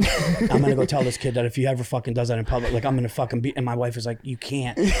this kid. I'm gonna go tell this kid that if he ever fucking does that in public, like I'm gonna fucking beat. And my wife is like, "You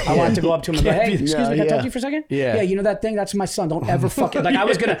can't." I wanted to go up to him and go, "Hey, excuse me, can I talk to you for a second?" Yeah. Yeah, you know that thing? That's my son. Don't ever fucking like I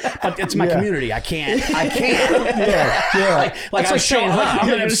was gonna, but it's my community. I can't. Yeah. Like I was showing, saying, I'm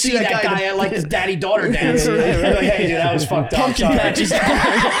you're gonna gonna see see that that guy guy at like his daddy-daughter dance. Yeah. I'm like, "Hey, dude, that was fucked up." Pumpkin Sorry. patches.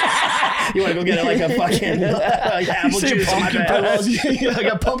 You want to go get like a fucking apple juice? Pumpkin patch. I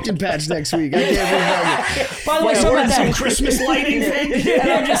got pumpkin patch next week. I can't By the way, Like, some we're of in some that. Christmas lighting thing,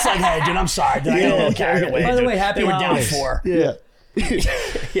 and I'm just like, "Hey, dude, I'm sorry. Dude, I got a little carried away." By the dude. way, happy they were down holidays. 4. Yeah.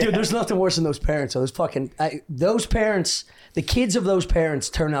 Dude, there's nothing worse than those parents. Those parents, the kids of those parents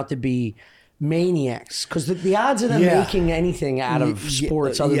turn out to be maniacs because the odds of them Yeah. making anything out of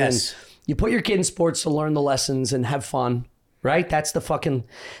sports other yes. than you put your kid in sports to learn the lessons and have fun, right? That's the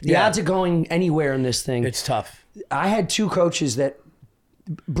Yeah. odds of going anywhere in this thing. It's tough. I had 2 coaches that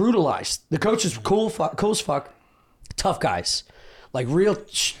brutalized. The coaches were cool as fuck, tough guys, like real,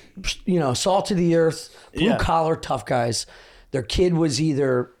 salt to the earth, blue collar tough guys. Their kid was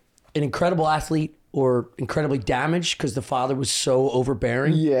either an incredible athlete or incredibly damaged because the father was so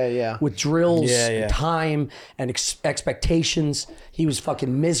overbearing. Yeah. With drills, time, and expectations. He was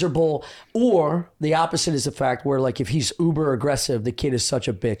fucking miserable. Or the opposite is the fact where, like, if he's uber aggressive, the kid is such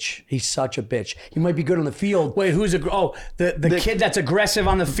a bitch. He's such a bitch. He might be good on the field. Wait, the kid that's aggressive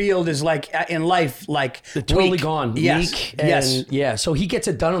on the field is like in life, like totally weak. gone. Yes. Weak. And yeah. So he gets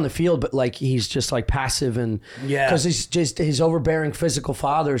it done on the field, but like he's just like passive and because he's just his overbearing physical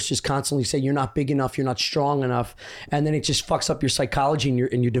father is just constantly saying you're not big enough, you're not strong enough, and then it just fucks up your psychology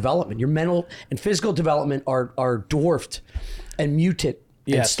and your development. Your mental and physical development are dwarfed and muted.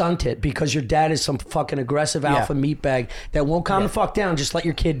 And stunted because your dad is some fucking aggressive alpha meatbag that won't calm the fuck down. Just let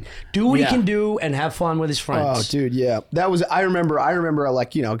your kid do what he can do and have fun with his friends. Oh, dude, yeah. That was, I remember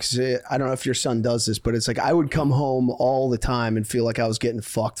like, you know, because I don't know if your son does this, but it's like I would come home all the time and feel like I was getting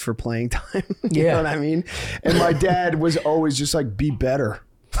fucked for playing time. You know what I mean? And my dad was always just like, be better.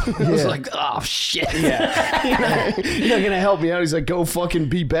 I was like, oh shit. Yeah. You're not gonna help me out. He's like, go fucking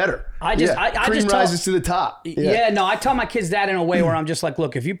be better. I cream rises to the top. No, I tell my kids that in a way where I'm just like,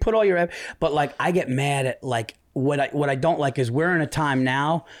 look, if you put all your, but like I get mad at like what I don't like is we're in a time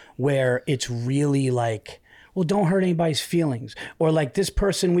now where it's really like, well, don't hurt anybody's feelings. Or like this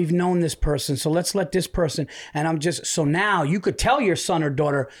person, we've known this person, so let's let this person. And I'm just, so now you could tell your son or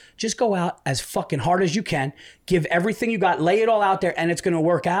daughter, just go out as fucking hard as you can, give everything you got, lay it all out there, and it's going to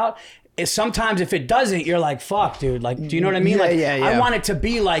work out. Sometimes if it doesn't, you're like, fuck, dude. Like, do you know what I mean? I want it to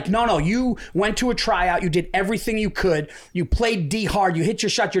be like, no, you went to a tryout, you did everything you could, you played D hard, you hit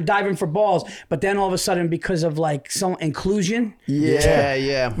your shot, you're diving for balls, but then all of a sudden, because of like some inclusion.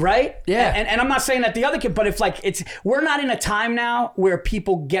 Right? Yeah. And I'm not saying that the other kid, but if like we're not in a time now where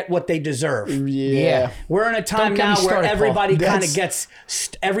people get what they deserve. Yeah. We're in a time now where everybody kind of gets,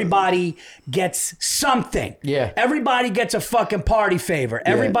 everybody gets something. Yeah. Everybody gets a fucking party favor.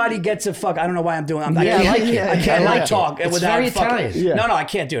 Everybody gets a fuck. I don't know why I'm doing. I can't like talk it's without very fucking. Italian. No, I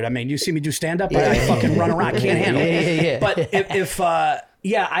can't do it. I mean, you see me do stand up, I fucking run around. I can't handle it. But if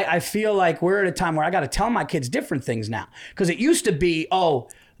I feel like we're at a time where I got to tell my kids different things now because it used to be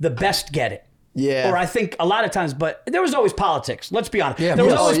the best get it. Yeah. Or I think a lot of times, but there was always politics. Let's be honest. Yeah, there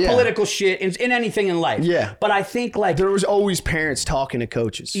was always political shit in anything in life. Yeah. But I think like there was always parents talking to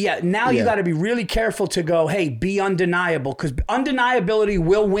coaches. Yeah. Now you got to be really careful to go, hey, be undeniable because undeniability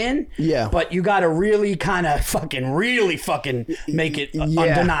will win. Yeah. But you got to really kind of really fucking make it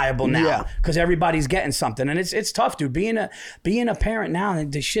undeniable now because everybody's getting something and it's tough, dude. Being a parent now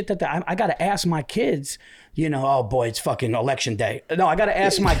and the shit that I got to ask my kids. You know, oh boy, it's fucking election day. No, I got to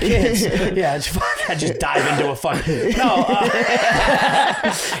ask my kids. It's fun. I just dive into a fucking. No.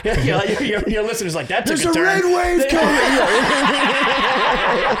 Your listeners like, that took There's a turn. Red wave coming.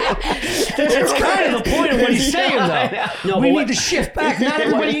 That's kind of the point of what he's saying, though. No, we need to shift back. Not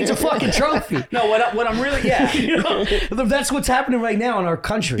everybody needs a fucking trophy. No, what I'm really, you know, that's what's happening right now in our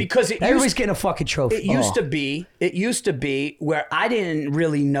country. Because everybody's getting a fucking trophy. It used to be where I didn't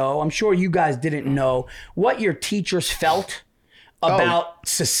really know. I'm sure you guys didn't know what your teachers felt about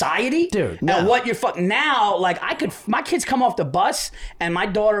society, dude, and what you're now. Like my kids come off the bus, and my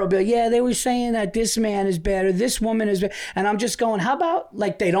daughter will be like, "Yeah, they were saying that this man is better, this woman is better," and I'm just going, "How about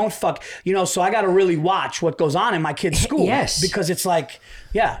like they don't fuck?" You know, so I got to really watch what goes on in my kids' school, because it's like,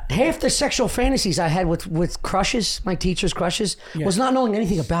 half the sexual fantasies I had with crushes, my teachers' crushes, was not knowing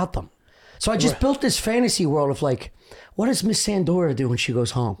anything about them. So I just built this fantasy world of like, what does Miss Sandora do when she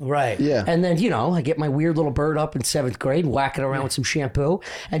goes home? Right. Yeah. And then, you know, I get my weird little bird up in 7th grade, whack it around with some shampoo,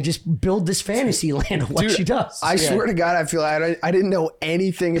 and just build this fantasy land of what she does. I swear to God, I feel like I didn't know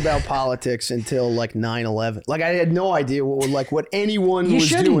anything about politics until like 9/11. Like I had no idea what anyone was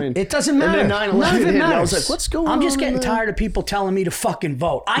doing. It doesn't matter. And then 9/11 hit, and I was like, what's going on? I'm just getting tired of people telling me to fucking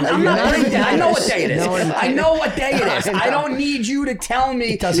vote. I'm not doing that. I know what day it is. I know what day it is. I don't need you to tell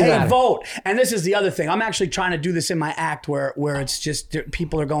me, hey, vote. And this is the other thing. I'm actually trying to do this in my act where it's just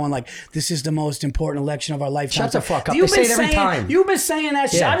people are going like, this is the most important election of our lifetime. Shut the fuck up. They say it every time. You've been saying that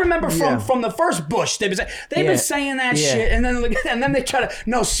shit. I remember from the first Bush, they've been saying that shit, and then they try to,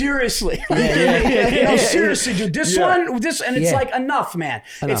 no, seriously. No, seriously, dude. This and it's like, enough, man.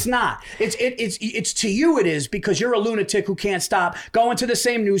 Enough. It's not. It's to you it is, because you're a lunatic who can't stop going to the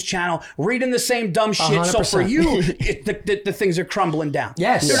same news channel, reading the same dumb shit. 100%. So for you, the things are crumbling down.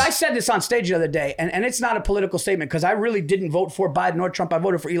 Yes. Dude, I said this on stage the other day, and it's not a political statement, because I really didn't vote for Biden or Trump. I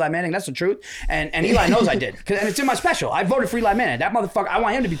voted for Eli Manning. That's the truth. And Eli knows I did. And it's in my special. I voted for Eli Manning. That motherfucker, I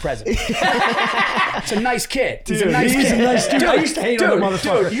want him to be president. It's a nice kid. He's a nice kid. A nice dude. I used to hate him,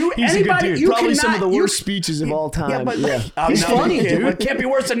 motherfucker. He's a good dude. Probably some of the worst speeches of all time. Yeah, but he's funny, dude. It can't be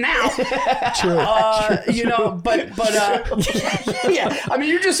worse than now. True. You know, but yeah. I mean,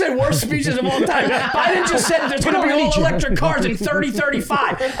 you just said worst speeches of all time. Biden just said there's going to be all electric cars in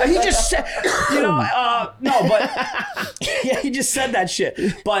 2035. He just said, you know, no, but yeah, he just said that shit.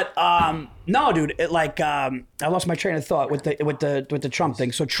 But no, dude, I lost my train of thought with the Trump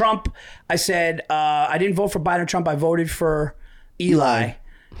thing. So Trump, I said I didn't vote for Biden or Trump. I voted for Eli.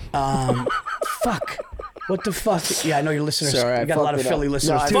 Fuck. What the fuck? Yeah, I know your listeners. Sorry, you got a lot of Philly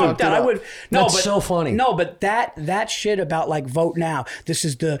listeners. No, Fuck that. I would. No, That's but so funny. No, but that shit about like vote now. This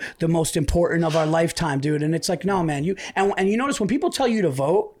is the most important of our lifetime, dude. And it's like, no, man. You notice when people tell you to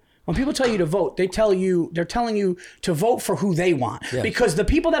vote. When people tell you to vote, they're telling you to vote for who they want. Yeah. Because the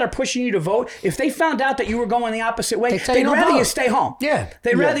people that are pushing you to vote, if they found out that you were going the opposite way, they'd rather you stay home. Yeah.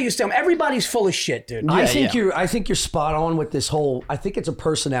 They'd rather you stay home. Everybody's full of shit, dude. I think you're spot on with this whole. I think it's a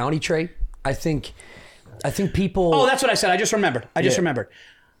personality trait. I think people. Oh, that's what I said. I just remembered.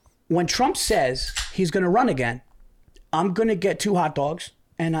 When Trump says he's going to run again, I'm going to get 2 hot dogs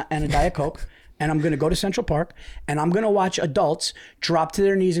and a Diet Coke. And I'm going to go to Central Park and I'm going to watch adults drop to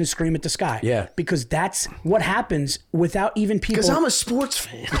their knees and scream at the sky. Yeah. Because that's what happens without even people. Because I'm a sports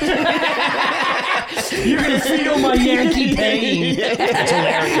fan. You're going to feel my Yankee pain. That's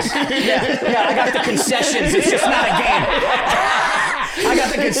hilarious. Yeah, I got the concessions. It's just not a game. I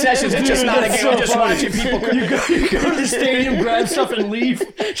got the concessions. It's just not a game. So I'm just funny. watching people. You go to the stadium, grab stuff, and leave.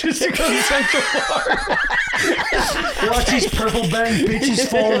 Just to go to Central Park. Watch these purple bang bitches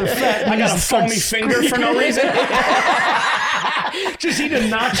fall to the fat. I got a foamy finger for no reason. Just eat a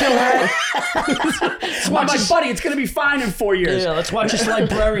nacho hat. My buddy, it's going to be fine in 4 years. Yeah, let's watch this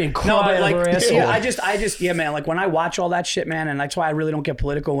librarian cry over her asshole. Yeah, I just, man, like when I watch all that shit, man, and that's why I really don't get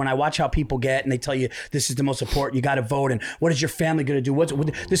political. When I watch how people get and they tell you this is the most important, you got to vote, and what is your family going to do?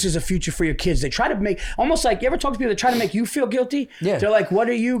 This is a future for your kids. They try to make, almost like, you ever talk to people that try to make you feel guilty? Yeah. They're like, what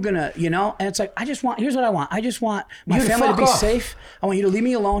are you going to, you know? And it's like, here's what I want. I just want my family to be safe. I want you to leave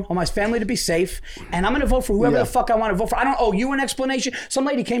me alone. I want my family to be safe. And I'm going to vote for whoever the fuck I want to vote for. I don't owe you an explanation. Some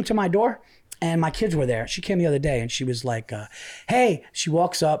lady came to my door and my kids were there. She came the other day and she was like, hey, she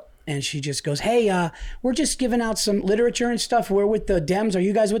walks up and she just goes, hey, we're just giving out some literature and stuff. We're with the Dems. Are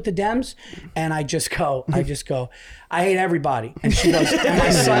you guys with the Dems? And I just go, I hate everybody. And she goes,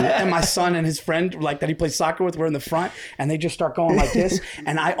 and my son and his friend, like that he plays soccer with, were in the front, and they just start going like this.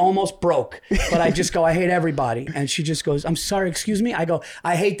 And I almost broke, but I just go, I hate everybody. And she just goes, I'm sorry, excuse me. I go,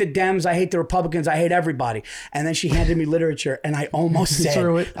 I hate the Dems, I hate the Republicans, I hate everybody. And then she handed me literature, and I almost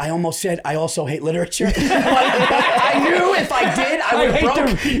said, I also hate literature. But I knew if I did, I would have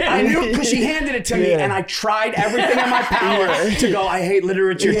broke. I knew because she handed it to me, and I tried everything in my power to go, I hate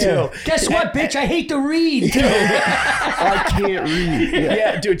literature too. Guess what, bitch? I hate to read too. I can't read.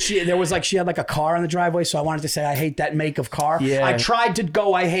 Yeah, dude. She had like a car on the driveway, so I wanted to say I hate that make of car. Yeah. I tried to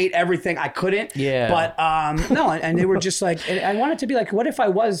go I hate everything. I couldn't. Yeah. But no, and they were just like, I wanted to be like, what if I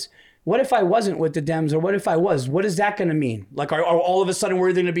wasn't with the Dems, or what if I was? What is that going to mean? Like, are all of a sudden we're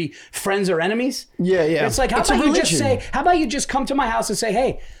either going to be friends or enemies? Yeah. It's like, how about you just come to my house and say,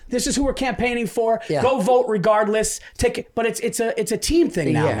 hey, this is who we're campaigning for. Yeah. Go vote regardless. Take it. But it's a team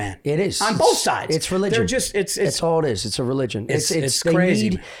thing now, man. It is on both sides. It's religion. They're just it's all it is. It's a religion. It's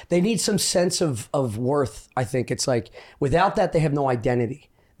crazy. They need some sense of worth. I think it's like without that they have no identity.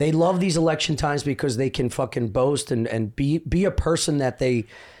 They love these election times because they can fucking boast and be a person that they.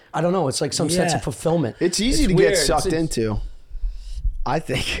 I don't know. It's like some sense of fulfillment. It's easy to get sucked into. I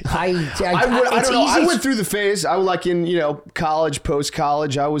think. I don't know. I went through the phase. I was like in, college,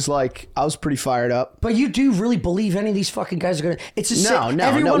 post-college. I was pretty fired up. But you do really believe any of these fucking guys are going to... It's a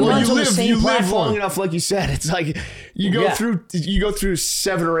everyone runs on the same platform. You live long enough, like you said. It's like you go through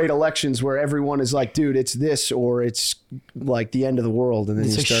 7 or 8 elections where everyone is like, dude, it's this or it's like the end of the world. And then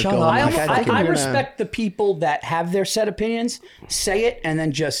you start going... I respect the people that have their set opinions, say it, and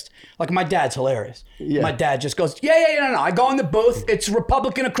then just... Like my dad's hilarious. Yeah. My dad just goes, no. I go in the booth. It's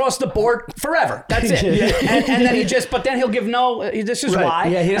Republican across the board forever. That's it. And then but then he'll give this is why.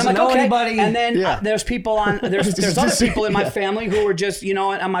 Yeah, he doesn't know anybody. And then there's people there's other people in my family who are just,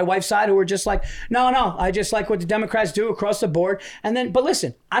 on my wife's side who are just like, no, I just like what the Democrats do across the board. And then, but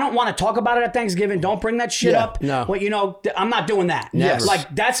listen, I don't want to talk about it at Thanksgiving. Don't bring that shit up. No. Well, I'm not doing that. Never.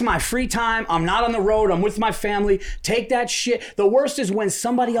 Like, that's my free time. I'm not on the road. I'm with my family. Take that shit. The worst is when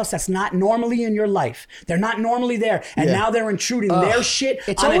somebody else that's not normally in your life, they're not normally there, and now they're intruding their bar shit.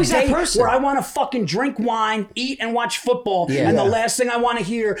 It's on always a day that person. where I want to fucking drink wine, eat, and watch football. Yeah. And the last thing I want to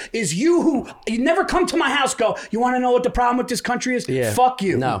hear is you never come to my house. Go. You want to know what the problem with this country is? Yeah. Fuck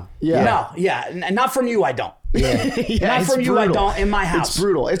you. No. Yeah. No. Yeah. And not from you. I don't. Yeah. Not from you. I don't. In my house. It's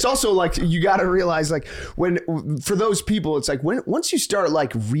brutal. It's also like you got to realize like for those people, it's like once you start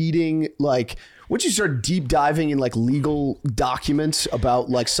like reading like. Once you start deep diving in like legal documents about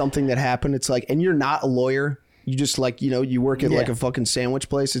like something that happened, it's like, and you're not a lawyer, you just like, you work at like a fucking sandwich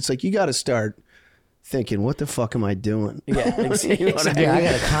place. It's like, you got to start thinking, what the fuck am I doing? Yeah, you know what I mean?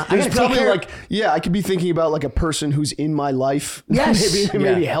 I There's gotta probably take care. like, I could be thinking about like a person who's in my life. Yes.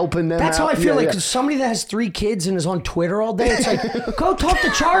 maybe helping them That's out. how I feel. Yeah, like somebody that has 3 kids and is on Twitter all day. It's like, go talk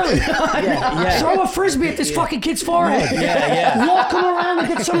to Charlie. Throw a frisbee at this fucking kid's forehead. Walk him around and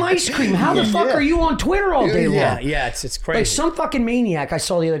get some ice cream. How the fuck are you on Twitter all day long? Yeah. It's crazy. Like some fucking maniac I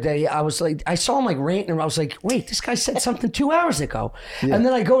saw the other day. I saw him like ranting, and I was like, wait, this guy said something 2 hours ago. And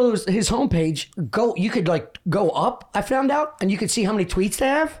then I go to his homepage. You could like go up. I found out, and you could see how many tweets they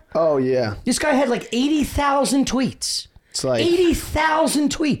have. Oh yeah. This guy had like 80,000 tweets. It's like 80,000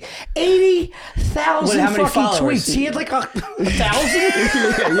 tweets. 80,000 how many fucking followers? tweets. He had like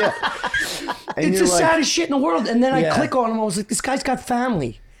 1,000. And It's you're the like, saddest shit in the world. And then I Yeah. click on him. I was like, this guy's got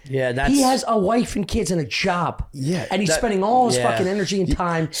family. Yeah, He has a wife and kids and a job. Yeah, And he's spending all his yeah. fucking energy and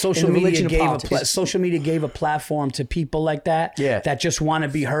time Social in the media religion of politics. social media gave a platform to people like that. Yeah. That just want to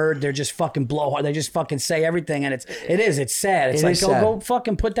be heard. They're just fucking blowhard. They just fucking say everything, and it's sad. It's It like is sad. go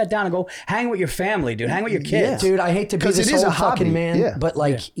fucking put that down and go hang with your family, dude. Hang with your kids. Dude, I hate to be 'Cause this it is old a hobby. fucking man, Yeah. but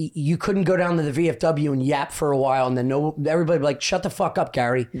like you couldn't go down to the VFW and yap for a while, and then everybody would be like, shut the fuck up,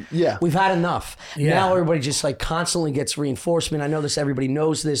 Gary. Yeah. We've had enough. Yeah. Now everybody just like constantly gets reinforcement. I know this. Everybody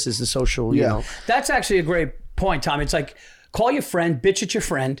knows this is the social. You know. That's actually a great point, Tom. It's like call your friend, bitch at your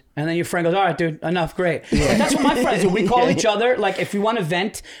friend, and then your friend goes, all right, dude, enough, great. But that's what my friends do. We call each other. Like if you want to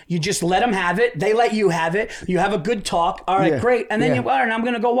vent, you just let them have it. They let you have it. You have a good talk. All right, great. And then all right, I'm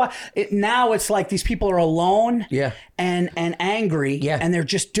going to go watch. Now it's like these people are alone and angry and they're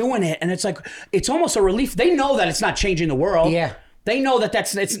just doing it. And it's like, it's almost a relief. They know that it's not changing the world. Yeah. They know that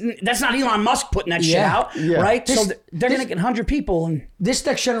that's not Elon Musk putting that shit out, right? So they're going to get 100 people. And This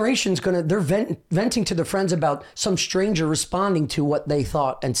next generation's they're venting to their friends about some stranger responding to what they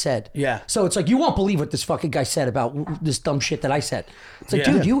thought and said. Yeah. So it's like, you won't believe what this fucking guy said about this dumb shit that I said. It's like,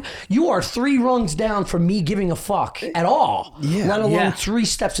 dude, you are 3 rungs down from me giving a fuck at all. Let alone 3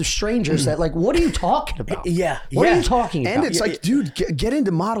 steps of strangers that like, what are you talking about? What are you talking about? and it's like, dude, get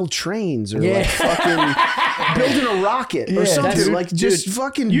into model trains or like fucking building a rocket or something. Like just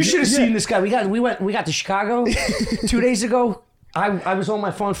fucking. You should have seen this guy. We got to Chicago 2 days ago. I was on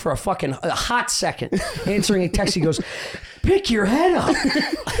my phone for a hot second answering a text. He goes, pick your head up.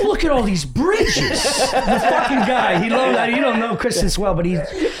 Look at all these bridges. The fucking guy. He loves that. You don't know Chris as well, but he's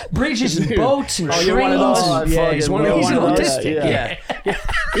bridges and boats and trains. you're one of those? Yeah, he's one of those. He's autistic.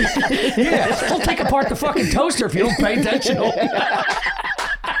 Yeah. He'll take apart the fucking toaster if you don't pay attention.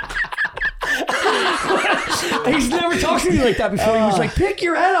 He's never talked to me like that before. He was like, pick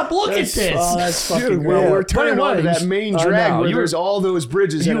your head up. Look at this. Oh, that's fucking Dude, well, we're turning But on to it was. that main drag where there's all those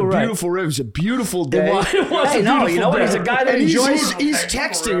bridges and you a were right. beautiful river. It's a beautiful day. It was Hey, a no, beautiful you know what? day. He's a guy that And enjoys. he's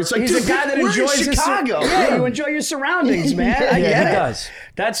texting. It's like, He's dude, a guy that we're in enjoys Chicago. You enjoy your surroundings, man. I get he it. does.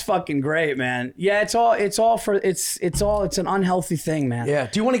 That's fucking great, man. Yeah, it's an unhealthy thing, man. Yeah.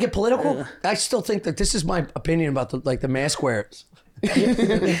 Do you want to get political? I still think that this is my opinion about the mask wearers. Is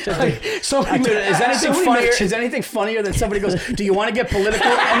anything funnier than somebody goes, do you want to get political?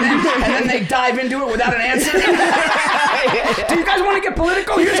 And then they dive into it without an answer? Do you guys want to get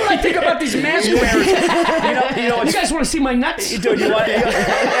political? Here's what I think about these mask wearers. You guys want to see my nuts? Dude, you want? Yeah,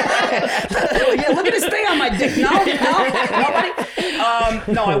 look at this thing on my dick. No, nobody.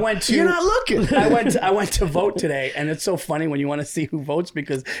 No, I went to. You're not looking. I went to vote today, and it's so funny when you want to see who votes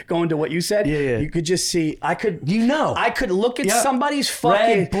because going to what you said, you could just see. I could look at somebody's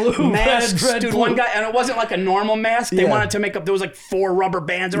fucking red, blue, masks, red, dude. blue. One guy, and it wasn't like a normal mask. They wanted to make up. There was like 4 rubber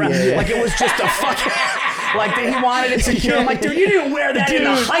bands around. Like it was just a fucking. Like he wanted it secure. I'm like, dude, you didn't wear that in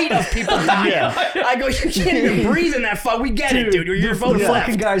the height of people dying. I go, you can't even breathe in that fuck. We get it, dude. You're voting The left.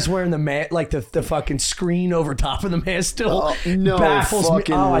 fucking guy's wearing the mask, like the fucking screen over top of the mask still no baffles me.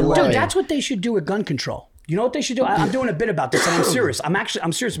 fucking I love way. it. Dude, that's what they should do with gun control. You know what they should do? I'm doing a bit about this, and I'm serious.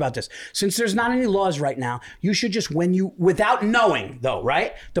 I'm serious about this. Since there's not any laws right now, you should just without knowing though,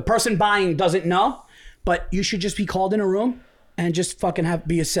 right? The person buying doesn't know, but you should just be called in a room and just fucking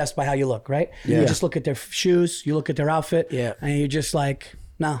be assessed by how you look, right? You just look at their shoes, you look at their outfit, and you're just like,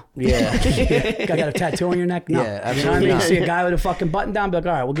 No. Yeah. I got a tattoo on your neck? No. Yeah, You know what I absolutely mean? not. See a guy with a fucking button down, be like,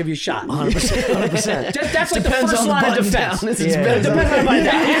 all right, we'll give you a shot. 100%. 100%. That's like the first line of defense. Depends Yeah. on the Depends on the button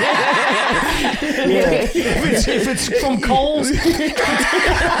down. If it's from Kohl's, if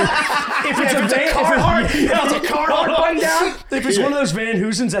it's a Carhartt button down, if it's one of those Van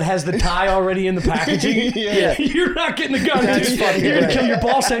Hoosens that has the tie already in the packaging, you're not getting the gun. That's dude. fucking You're gonna great. kill your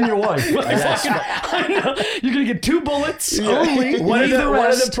boss and your wife. That's I know. You're gonna get 2 bullets only. What are Leave the, the what are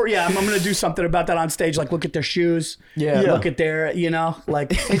rest. the, I'm going to do something about that on stage. Like, look at their shoes. Yeah. Look at their,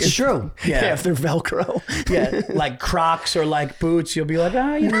 like. It's true. Yeah. if they're Velcro. Yeah. Like Crocs or like boots. You'll be like,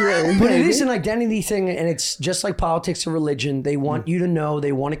 But it is an identity thing, and it's just like politics or religion. They want you to know.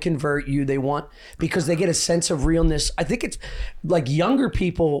 They want to convert you. They want, because they get a sense of realness. I think it's like younger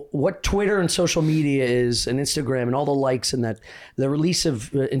people, what Twitter and social media is, and Instagram, and all the likes, and that the release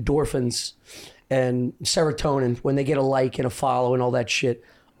of endorphins and serotonin when they get a like and a follow and all that shit.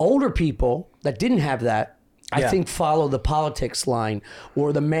 Older people that didn't have that, I think, follow the politics line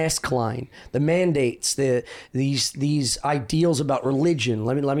or the mask line, the mandates, these ideals about religion.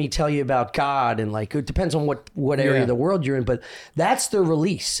 Let me tell you about God, and like it depends on what area of the world you're in, but that's their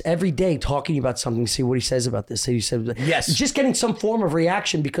release every day, talking about something. See what he says about this. He said, Yes. just getting some form of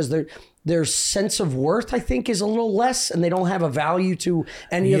reaction because their sense of worth, I think, is a little less, and they don't have a value to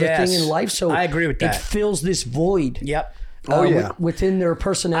any other thing in life. So I agree with that. It fills this void. Yep. Within their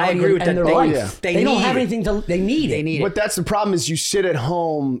personality I agree with and that. their life. yeah. They don't have anything to. They need it. They need But that's the problem is you sit at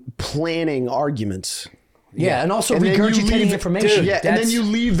home planning arguments. Yeah, and also And then you regurgitating leave- information. Yeah, and then That's- you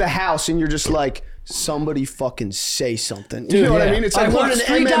leave the house and you're just like, somebody fucking say something. You know what I mean? It's I like watched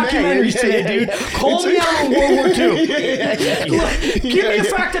learning 3 MMA. documentaries today, dude. Call me out on World War II. Give me a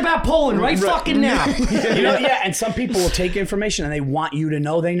fact about Poland right fucking now. And some people will take information and they want you to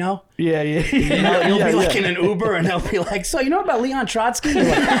know they know. Yeah. You'll be like in an Uber and they'll be like, so you know about Leon Trotsky? You're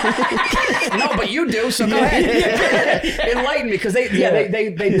like, no, but you do, so go ahead. Enlighten me, because they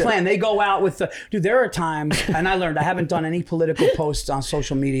plan. They go out with the... Dude, there are times, and I learned I haven't done any political posts on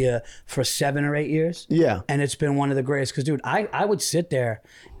social media for 7 or 8 years. Yeah. And it's been one of the greatest, because, dude, I would sit there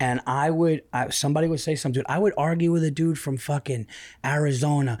and somebody would say something, dude, I would argue with a dude from fucking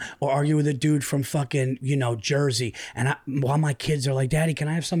Arizona or argue with a dude from fucking, Jersey. And while my kids are like, Daddy, can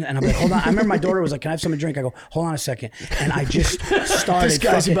I have something? And I'm like, hold on. I remember my daughter was like, can I have something to drink? I go, hold on a second. And I just started. This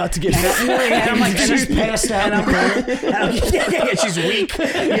guy's about to get... And I'm like, She's passed out. yeah, she's weak.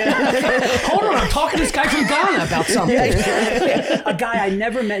 Hold on, I'm talking to this guy from Ghana about something. A guy I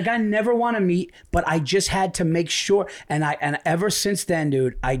never met, a guy I never want to meet, but I just had to make sure. And ever since then,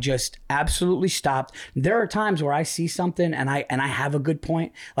 dude, I just absolutely stopped. There are times where I see something and I have a good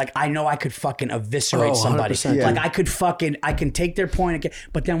point. Like, I know I could fucking eviscerate somebody. 100%, yeah. Like, I can take their point,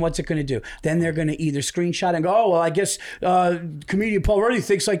 but then what's it going to do? Then they're going to either screenshot and go, oh, well, I guess comedian Paul Rudd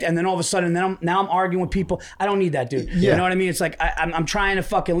thinks like, and then all of a sudden, now I'm arguing with people. I don't need that, dude. You know what I mean? It's like, I'm trying to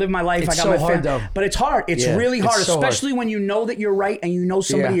fucking live my life. It's I got so my hard, family. though. But it's hard. It's really it's hard, so hard. especially when you know that you're right and you know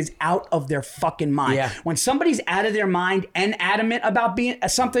somebody Yeah. is out of their fucking mind. Yeah. When somebody's out of their mind and adamant about being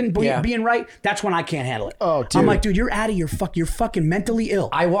being right, that's when I can't handle it. Oh, dude. I'm like, dude, you're out of your you're fucking mentally ill.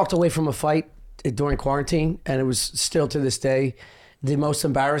 I walked away from a fight during quarantine, and it was still to this day the most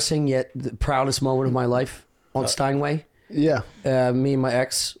embarrassing yet the proudest moment of my life on Steinway. Yeah. Me and my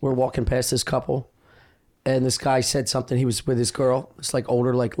ex were walking past this couple, and this guy said something. He was with his girl. It's like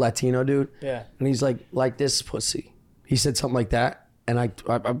older, like Latino dude. Yeah. And he's like this pussy. He said something like that, and I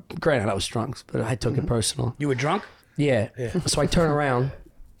granted I was drunk, but I took it personal. You were drunk? Yeah. So I turn around,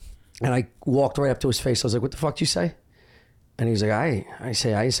 and I walked right up to his face. I was like, "What the fuck did you say?" And he was like, I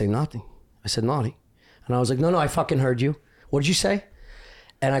didn't say nothing. I said naughty. And I was like, no, I fucking heard you. What did you say?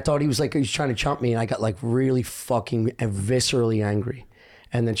 And I thought he was trying to chump me, and I got like really fucking viscerally angry.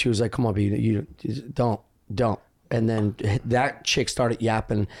 And then she was like, come on, B, you don't. And then that chick started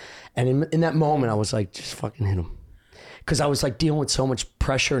yapping. And in that moment, I was like, just fucking hit him. Because I was like dealing with so much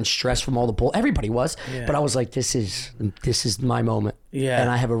pressure and stress from all the bull. Everybody was. Yeah. But I was like, this is my moment. Yeah. And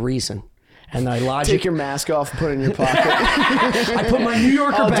I have a reason. And I logically take your mask off and put it in your pocket. I put my New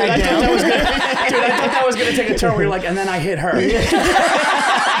Yorker bag down. I thought that was gonna take a turn where you're like, and then I hit her.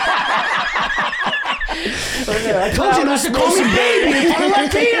 I told you not to call me baby in front of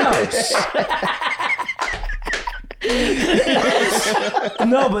Latinos.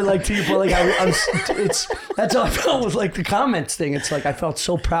 No, but like to you, but like that's how I felt with like the comments thing. It's like I felt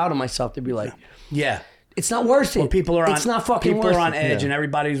so proud of myself to be like, yeah. It's not worth it. Well, people are it's not fucking people worth are on it. edge, and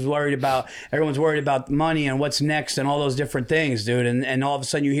everyone's worried about money and what's next and all those different things, dude. And all of a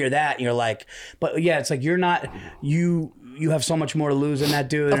sudden you hear that and you're like, but yeah, it's like you're not you have so much more to lose than that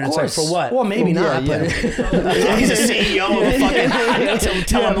dude. And Of course. it's like, for what? Well, maybe not. yeah. But He's a CEO of a fucking.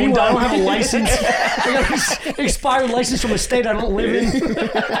 Tell him meanwhile, I don't have a license. I got an expired license from a state I don't live in.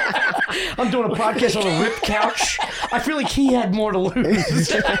 I'm doing a podcast on a ripped couch. I feel like he had more to lose.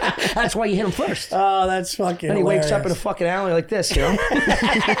 That's why you hit him first. Oh, that's fucking. And he wakes up in a hilarious. fucking alley like this, you know?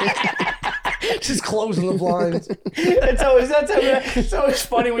 Just closing the blinds. It's always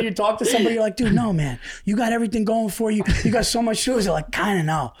funny when you talk to somebody. You're like, dude, no, man, you got everything going for you. You got so much shoes. They're like, kind of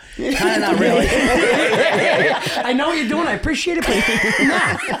no, kind of not really. I know what you're doing. I appreciate it, but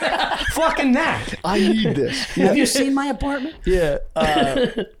nah. Fucking nah. I need this. Have you seen my apartment? Yeah.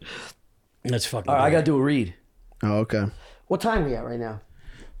 That's fucking. All right, I got to do a read. Oh, okay. What time are we at right now?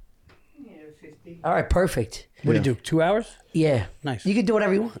 All right, perfect. What do you do? 2 hours? Yeah. Nice. You can do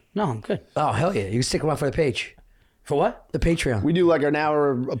whatever you want. No, I'm good. Oh, hell yeah. You can stick around for the page. For what? The Patreon. We do like an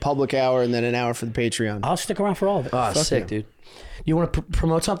hour, a public hour, and then an hour for the Patreon. I'll stick around for all of it. Oh, sick, dude. You want to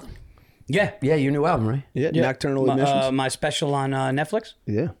promote something? Yeah. Yeah, your new album, right? Yeah, Nocturnal Emissions. My special on Netflix.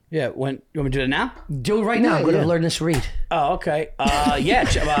 Yeah. Yeah. When you want me to do it now? Do it right now. I'm going to yeah. learn this to read. Oh, okay. Yeah.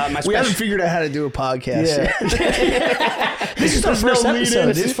 My We haven't special. figured out how to do a podcast yet. This is the first episode,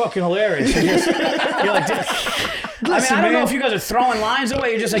 This dude. is fucking hilarious. You're like, Listen, I don't know man. if you guys are throwing lines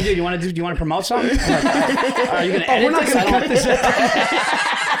away. You're just like, dude, do you want to promote something? I'm like, are you gonna edit We're not this? going to cut this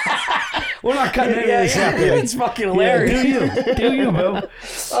out. We're not cutting any of this out, dude. It's fucking hilarious. Do you, bro?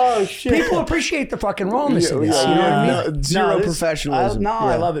 Oh shit. People appreciate the fucking rawness of this. You know what I mean? Zero this- professionalism.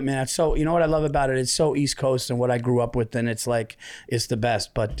 I love it, man. It's so, you know what I love about it? It's so East Coast and what I grew up with, and it's like, it's the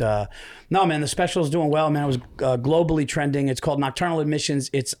best. But no, man, the special is doing well, man. It was globally trending. It's called Nocturnal Admissions.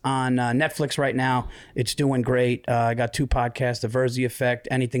 It's on Netflix right now. It's doing great. I got 2 podcasts, The Virzi Effect,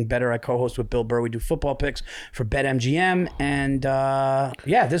 Anything Better. I co-host with Bill Burr. We do football picks for BetMGM. And yeah,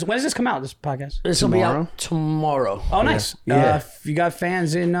 when does this come out, this podcast? This will be out tomorrow. Oh, nice. Yeah. If you got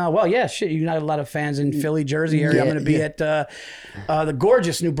fans in, well, yeah, shit, you got a lot of fans in Philly, Jersey area. I'm going to be at the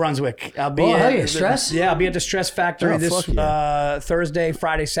gorgeous New Brunswick. I'll be hell at yeah, Stress? Yeah, I'll be at the Stress Factory Oh, this fuck Thursday,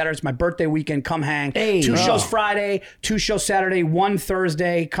 Friday, Saturday. It's my birthday weekend. Come hang. Hey. 2 Oh. shows Friday, 2 shows Saturday, 1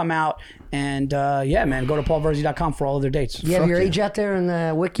 Thursday. Come out. And yeah, man, go to paulvirzi.com for all of their dates. You have your age out there in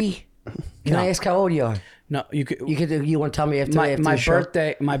the wiki? Can I ask how old you are? No, you could. You want to tell me after My the show?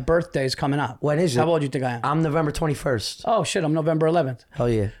 birthday. My birthday is coming up. When is it? How old do you think I am? I'm November 21st. Oh shit, I'm November 11th. Hell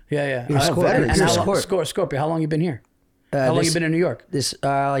yeah. Yeah. You're a Scorpio. And You're a how long, Scorp. Scorpio, how long you been here? How long you been in New York? This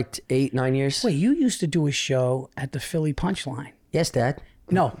like 8-9 years. Wait, you used to do a show at the Philly Punchline. Yes, Dad.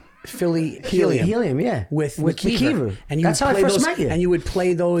 No, Philly Helium. Helium, yeah. With McKeever. And you That's would how I play first those, met you. And you would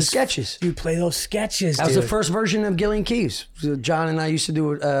play those sketches. You'd play those sketches, That was the dude. first version of Gillian Keys. So John and I used to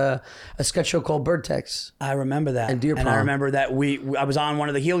do a sketch show called Bird Tex. I remember that. And Deer I Prom. remember that I was on one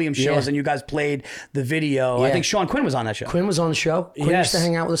of the Helium shows Yeah. and you guys played the video. I Yeah. think Sean Quinn was on that show. Quinn was on the show. Quinn Yes. used to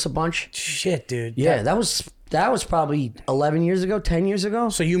hang out with us a bunch. Shit, dude. Yeah, that was probably 11 years ago, 10 years ago.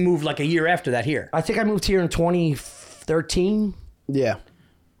 So you moved like a year after that here. I think I moved here in 2013, Yeah.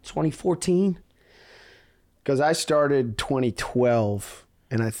 2014. Because I started 2012,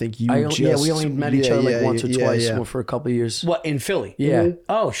 and I think you Yeah, we only met each other like once or twice for a couple of years. What, in Philly? Yeah.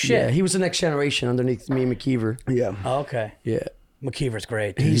 Oh, Yeah, shit. he was the next generation underneath me and McKeever. Yeah. Oh, okay. Yeah. McKeever's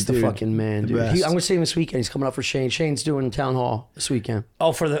great. Dude. He's the Dude, fucking man, dude. best. I'm going to see him this weekend. He's coming up for Shane. Shane's doing Town Hall this weekend.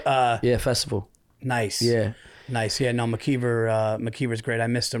 Oh, for the Yeah, festival. nice. Yeah. Nice. Yeah, no, McKeever's great. I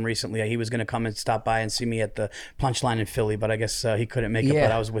missed him recently. He was going to come and stop by and see me at the Punchline in Philly, but I guess he couldn't make it. Yeah.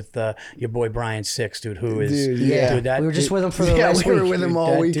 But I was with your boy Brian Six, dude, who is... Dude, Yeah, Dude, that, we were just with him for the Yeah, last we were week. with him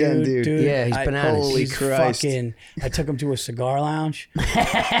all that weekend, dude. Yeah, he's bananas. Holy He's Christ. fucking... I took him to a cigar lounge,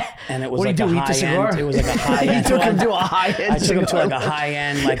 and it was What'd like he do, a eat the high cigar? end. It was like a high end. He took him to a high-end I took him to cigar like a high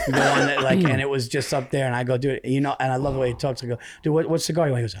end, like the one that like, and it was just up there. And I go, dude, you know, and I love the way he talks. I go, dude, what cigar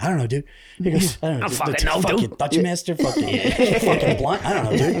you want? He goes, I don't know, dude. He goes, I don't know. fucking know, dude. Dutch Master, fucking blunt. I don't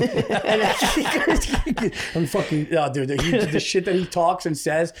know, dude. And I'm fucking, oh, dude, the shit that he talks and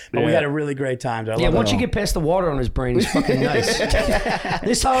says. But we had a really great time. So I Yeah, love once it you all. get past the water on his brain, he's fucking nice.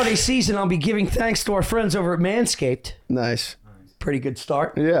 This holiday season, I'll be giving thanks to our friends over at Manscaped. Nice. Pretty good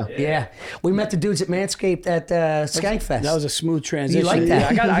start. Yeah. Yeah. We met the dudes at Manscaped at Skankfest. That was a smooth transition. like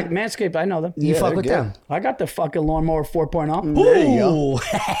that? Yeah, Manscaped, I know them. You fuck they're with good. them. I got the fucking lawnmower 4.0. There you go. Ooh.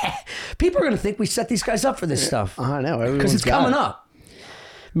 People are going to think we set these guys up for this stuff. I know. Because it's coming up.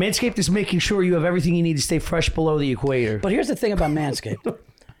 Manscaped is making sure you have everything you need to stay fresh below the equator. But here's the thing about Manscaped.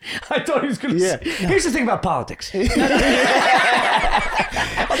 I thought he was going to say. Here's the thing about politics. I'll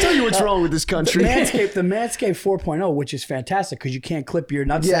tell you what's wrong with this country. The Manscaped 4.0, which is fantastic because you can't clip your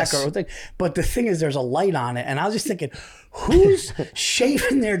nutsack or thing. But the thing is, there's a light on it, and I was just thinking, who's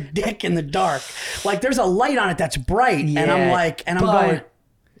shaving their dick in the dark? Like, there's a light on it that's bright, and I'm like, going,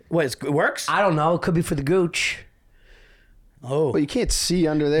 what? It works? I don't know. It could be for the gooch. Oh, well, you can't see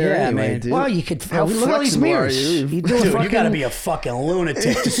under there anyway, man. dude. Well, you could. How Look at all these mirrors. You? Dude, you got to be a fucking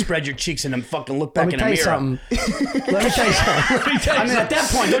lunatic to spread your cheeks and then fucking look back in the mirror. Let me tell you something. I mean, at that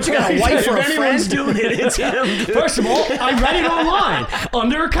point, don't you got a wife or a friend? Doing it, it's him. Dude. First of all, I read it online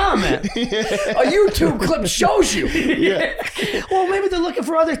under a comment. A YouTube clip shows you. Yeah. Well, maybe they're looking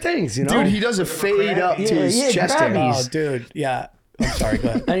for other things, you know. Dude, he does a fade up to his chest hair. Oh, dude, yeah. I'm sorry. Go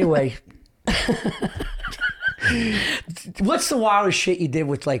ahead. Anyway. What's the wildest shit you did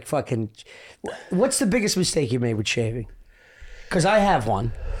with like fucking? What's the biggest mistake you made with shaving? Because I have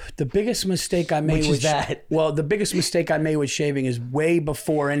one. The biggest mistake I made was that. Well, the biggest mistake I made with shaving is way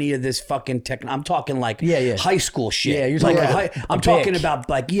before any of this fucking tech. I'm talking like high school shit. Yeah, you're like talking I'm talking about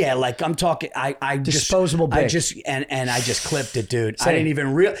like I'm talking. I disposable. I just clipped it, dude. Same. I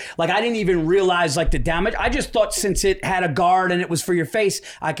didn't even realize like the damage. I just thought since it had a guard and it was for your face,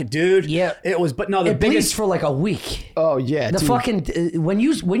 I could, dude. Yeah, it was. But no, the biggest bleeds for like a week. Oh yeah, the dude. fucking when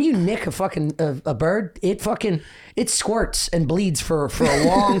you nick a fucking a bird, it squirts and bleeds for a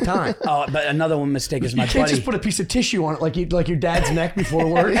long time. Oh, but another one mistake is my buddy. You can't just put a piece of tissue on it like your dad's neck before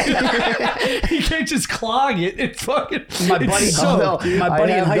work. You can't just clog it. It fucking. My buddy. My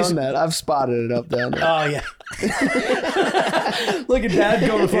buddy in high school. That. I've spotted it up down there. Oh yeah. Look at dad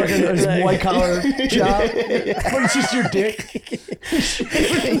going to fucking his white collar job. But it's just your dick.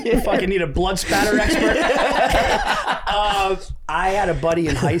 You fucking need a blood spatter expert. I had a buddy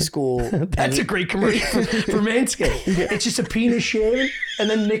in high school. That's a great commercial for Manscaped. It's just a penis shaving and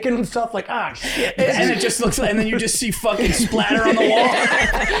then nicking himself like, shit. And it just looks like, and then you just see fucking splatter on the wall.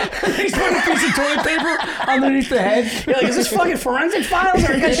 He's putting a piece of toilet paper underneath the head. You're like, is this fucking forensic files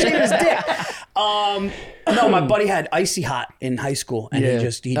or a guy shaving his dick? No, my buddy had Icy Hot in high school, and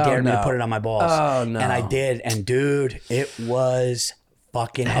he dared me to put it on my balls. Oh no! And I did, and dude, it was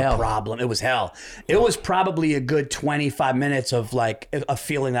fucking a problem. It was hell. It was probably a good 25 minutes of like a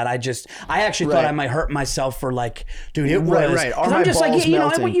feeling that I actually thought I might hurt myself for like, dude, it was. Right. Are I'm just like, you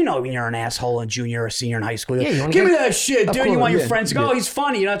know, when you're an asshole, a junior or a senior in high school, give me that shit, dude. You want your friends to go, oh, he's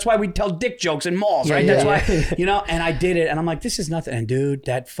funny. You know, that's why we tell dick jokes in malls, right? That's why, you know, and I did it. And I'm like, this is nothing. And dude,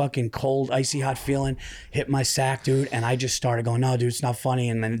 that fucking cold, icy hot feeling hit my sack, dude. And I just started going, no, dude, it's not funny.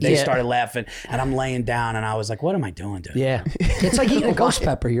 And then they started laughing and I'm laying down and I was like, what am I doing, dude? Yeah. It's like eating a ghost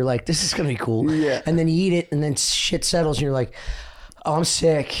pepper. You're like, this is gonna be cool. Yeah. And then you eat it, and then shit settles, and you're like, oh, I'm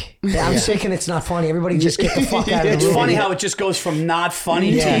sick. Yeah, I'm sick, and it's not funny. Everybody just get the fuck out of the room. It's funny how it just goes from not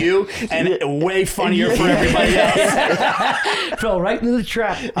funny to you, and way funnier for everybody else. Fell right into the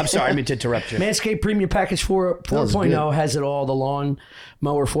trap. I'm sorry, I didn't mean to interrupt you. Manscaped Premium Package 4.0 has it all. The lawn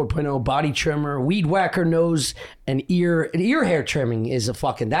mower 4.0, body trimmer, weed whacker, nose and ear hair trimming is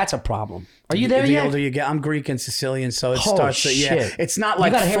that's a problem. Are you there yet? The older you get, I'm Greek and Sicilian, so it starts. Shit. It's not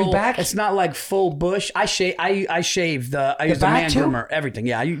like you got a hairy back. It's not like full bush. I shave. I shave the. I use the man groomer. Everything.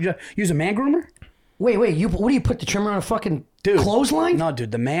 Yeah. You use a man groomer. Wait. What do you put the trimmer on a fucking clothesline? No,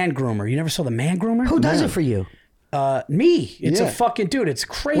 dude. The man groomer. You never saw the man groomer? Who does it for you? Me. It's a fucking dude. It's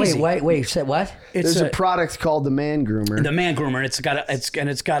crazy. Wait. Said what? There's a product called the Man Groomer. The Man Groomer. And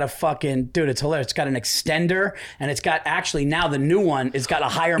it's got a fucking dude. It's hilarious. It's got an extender, and it's got actually now the new one. It's got a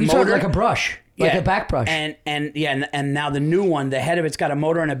higher motor, like a brush. Like a back brush. And now the new one, the head of it's got a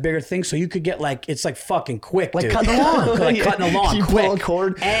motor and a bigger thing, so you could get it's like fucking quick, like dude. Cutting the lawn. Like cutting the lawn you quick. Pull a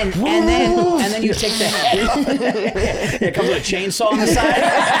cord. And then you take the head. It comes with a chainsaw on the side.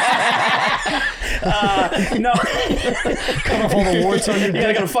 No. Cut off all the warts on your dick.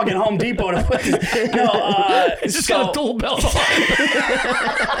 I got a fucking Home Depot to put this. No, it's just got a tool belt on.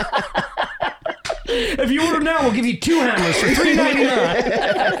 If you order now, we'll give you 2 hammers for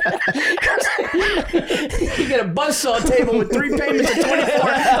 $3.99. You get a buzzsaw table with 3 payments of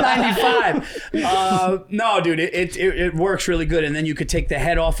 $24.95. No, dude, it works really good. And then you could take the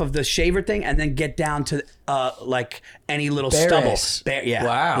head off of the shaver thing and then get down to like any little stubble.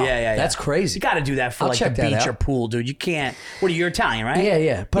 Wow. Yeah. That's crazy. You got to do that for like the beach or pool, dude. You can't. You're Italian, right?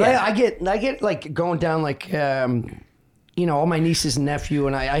 Yeah. But I get like going down like. All my nieces and nephew,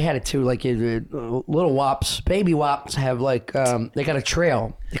 and I had it too, like little wops, baby wops have like, they got a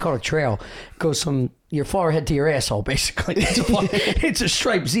trail. They call it a trail. It goes from your forehead to your asshole, basically. It's a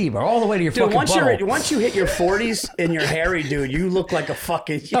striped zebra all the way to your fucking butthole. Once you hit your 40s and you're hairy, dude, you look like a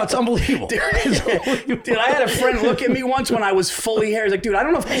fucking... No, it's unbelievable. Dude, I had a friend look at me once when I was fully hairy. He's like, dude, I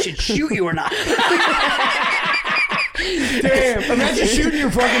don't know if I should shoot you or not. Damn. Imagine shooting your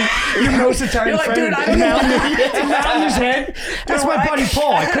most Italian You're like, friend dude, I in don't know. his head. That's my buddy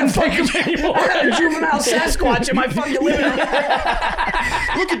Paul. I couldn't take him anymore. I got a juvenile Sasquatch in my fucking living room.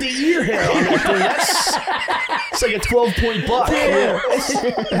 Look at the ear hair on that thing. It's like a 12-point buck. Yeah.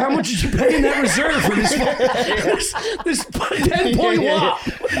 How much did you pay in that reserve for this 10-point wop?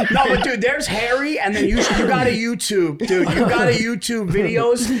 No, but dude, there's Harry, and then you got to YouTube, dude. You got to YouTube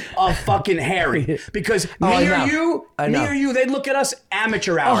videos of fucking Harry because me or you, they'd look at us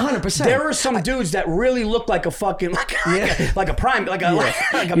amateur hour. 100%. There are some dudes that really look like a fucking like a prime, like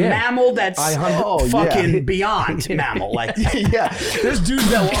a mammal that's fucking beyond mammal. Like there's dudes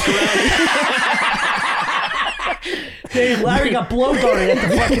that walk around. Damn, Larry got blow darted at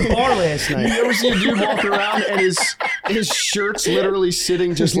the fucking bar last night. You ever see a dude walk around and his shirt's literally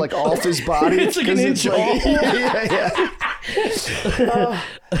sitting just like off his body? It's like an inch off.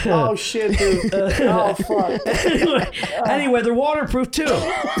 oh shit, dude. Oh fuck. Anyway, they're waterproof too.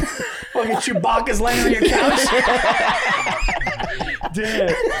 Fucking Chewbacca's laying on your couch. Damn.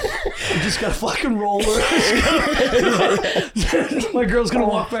 You just got a fucking roller. My girl's gonna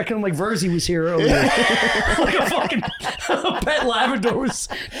walk back in like Virzi was here earlier. Like a fucking pet Labrador was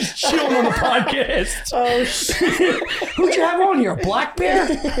just chilling on the podcast. Oh shit. Who'd you have on here? A black bear?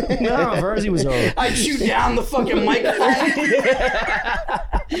 No, Virzi was over. I'd shoot down the fucking microphone.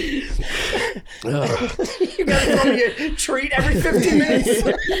 You gotta throw me a treat every 15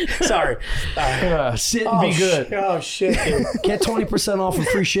 minutes. Sorry. Sit and be good. Oh shit, dude. Get 20% off and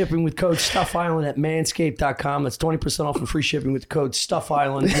free shipping with code StuffIsland at manscaped.com. That's 20% off and free shipping with the code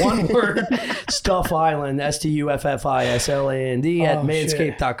StuffIsland. One word, StuffIsland, StuffIsland at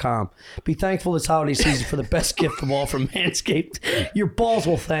manscaped.com. Be thankful this holiday season for the best gift of all from Manscaped. Your balls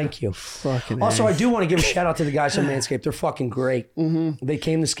will thank you. Also, I do want to give a shout out to the guys from Manscaped. They're fucking great. Mm-hmm. They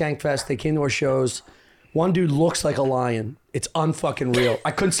came to Skankfest. They came to our shows. One dude looks like a lion. It's unfucking real.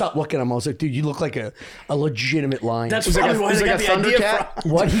 I couldn't stop looking at him. I was like, dude, you look like a legitimate lion. That's probably why they got the idea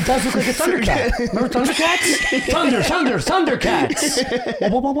from. What? He does look like a Thundercat. Remember Thundercats? Thundercats.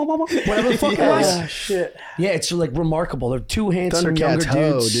 Whatever the fuck it was. Oh, shit. Yeah, it's like remarkable. They're two handsome younger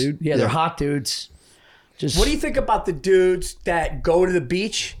dudes. Dude. Yeah, they're hot dudes. Just What do you think about the dudes that go to the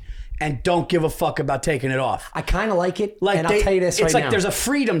beach and don't give a fuck about taking it off? I kind of like it. Like and I'll tell you this it's right like now. there's a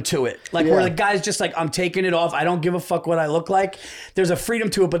freedom to it. Like where the guy's just like, I'm taking it off. I don't give a fuck what I look like. There's a freedom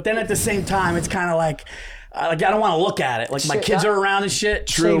to it. But then at the same time, it's kind of like I don't want to look at it. Like my kids are around and shit.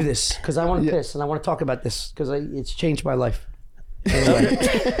 Save this because I want to piss and I want to talk about this because it's changed my life. Anyway.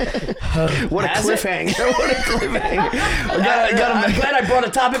 What a cliffhanger. What a cliffhanger. I'm glad I brought a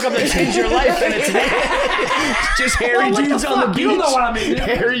topic up that changed your life and it's just hairy dudes on the beach. You don't know what I mean.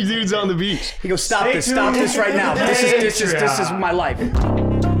 Hairy dudes on the beach. He goes, stop this right now. This is my life.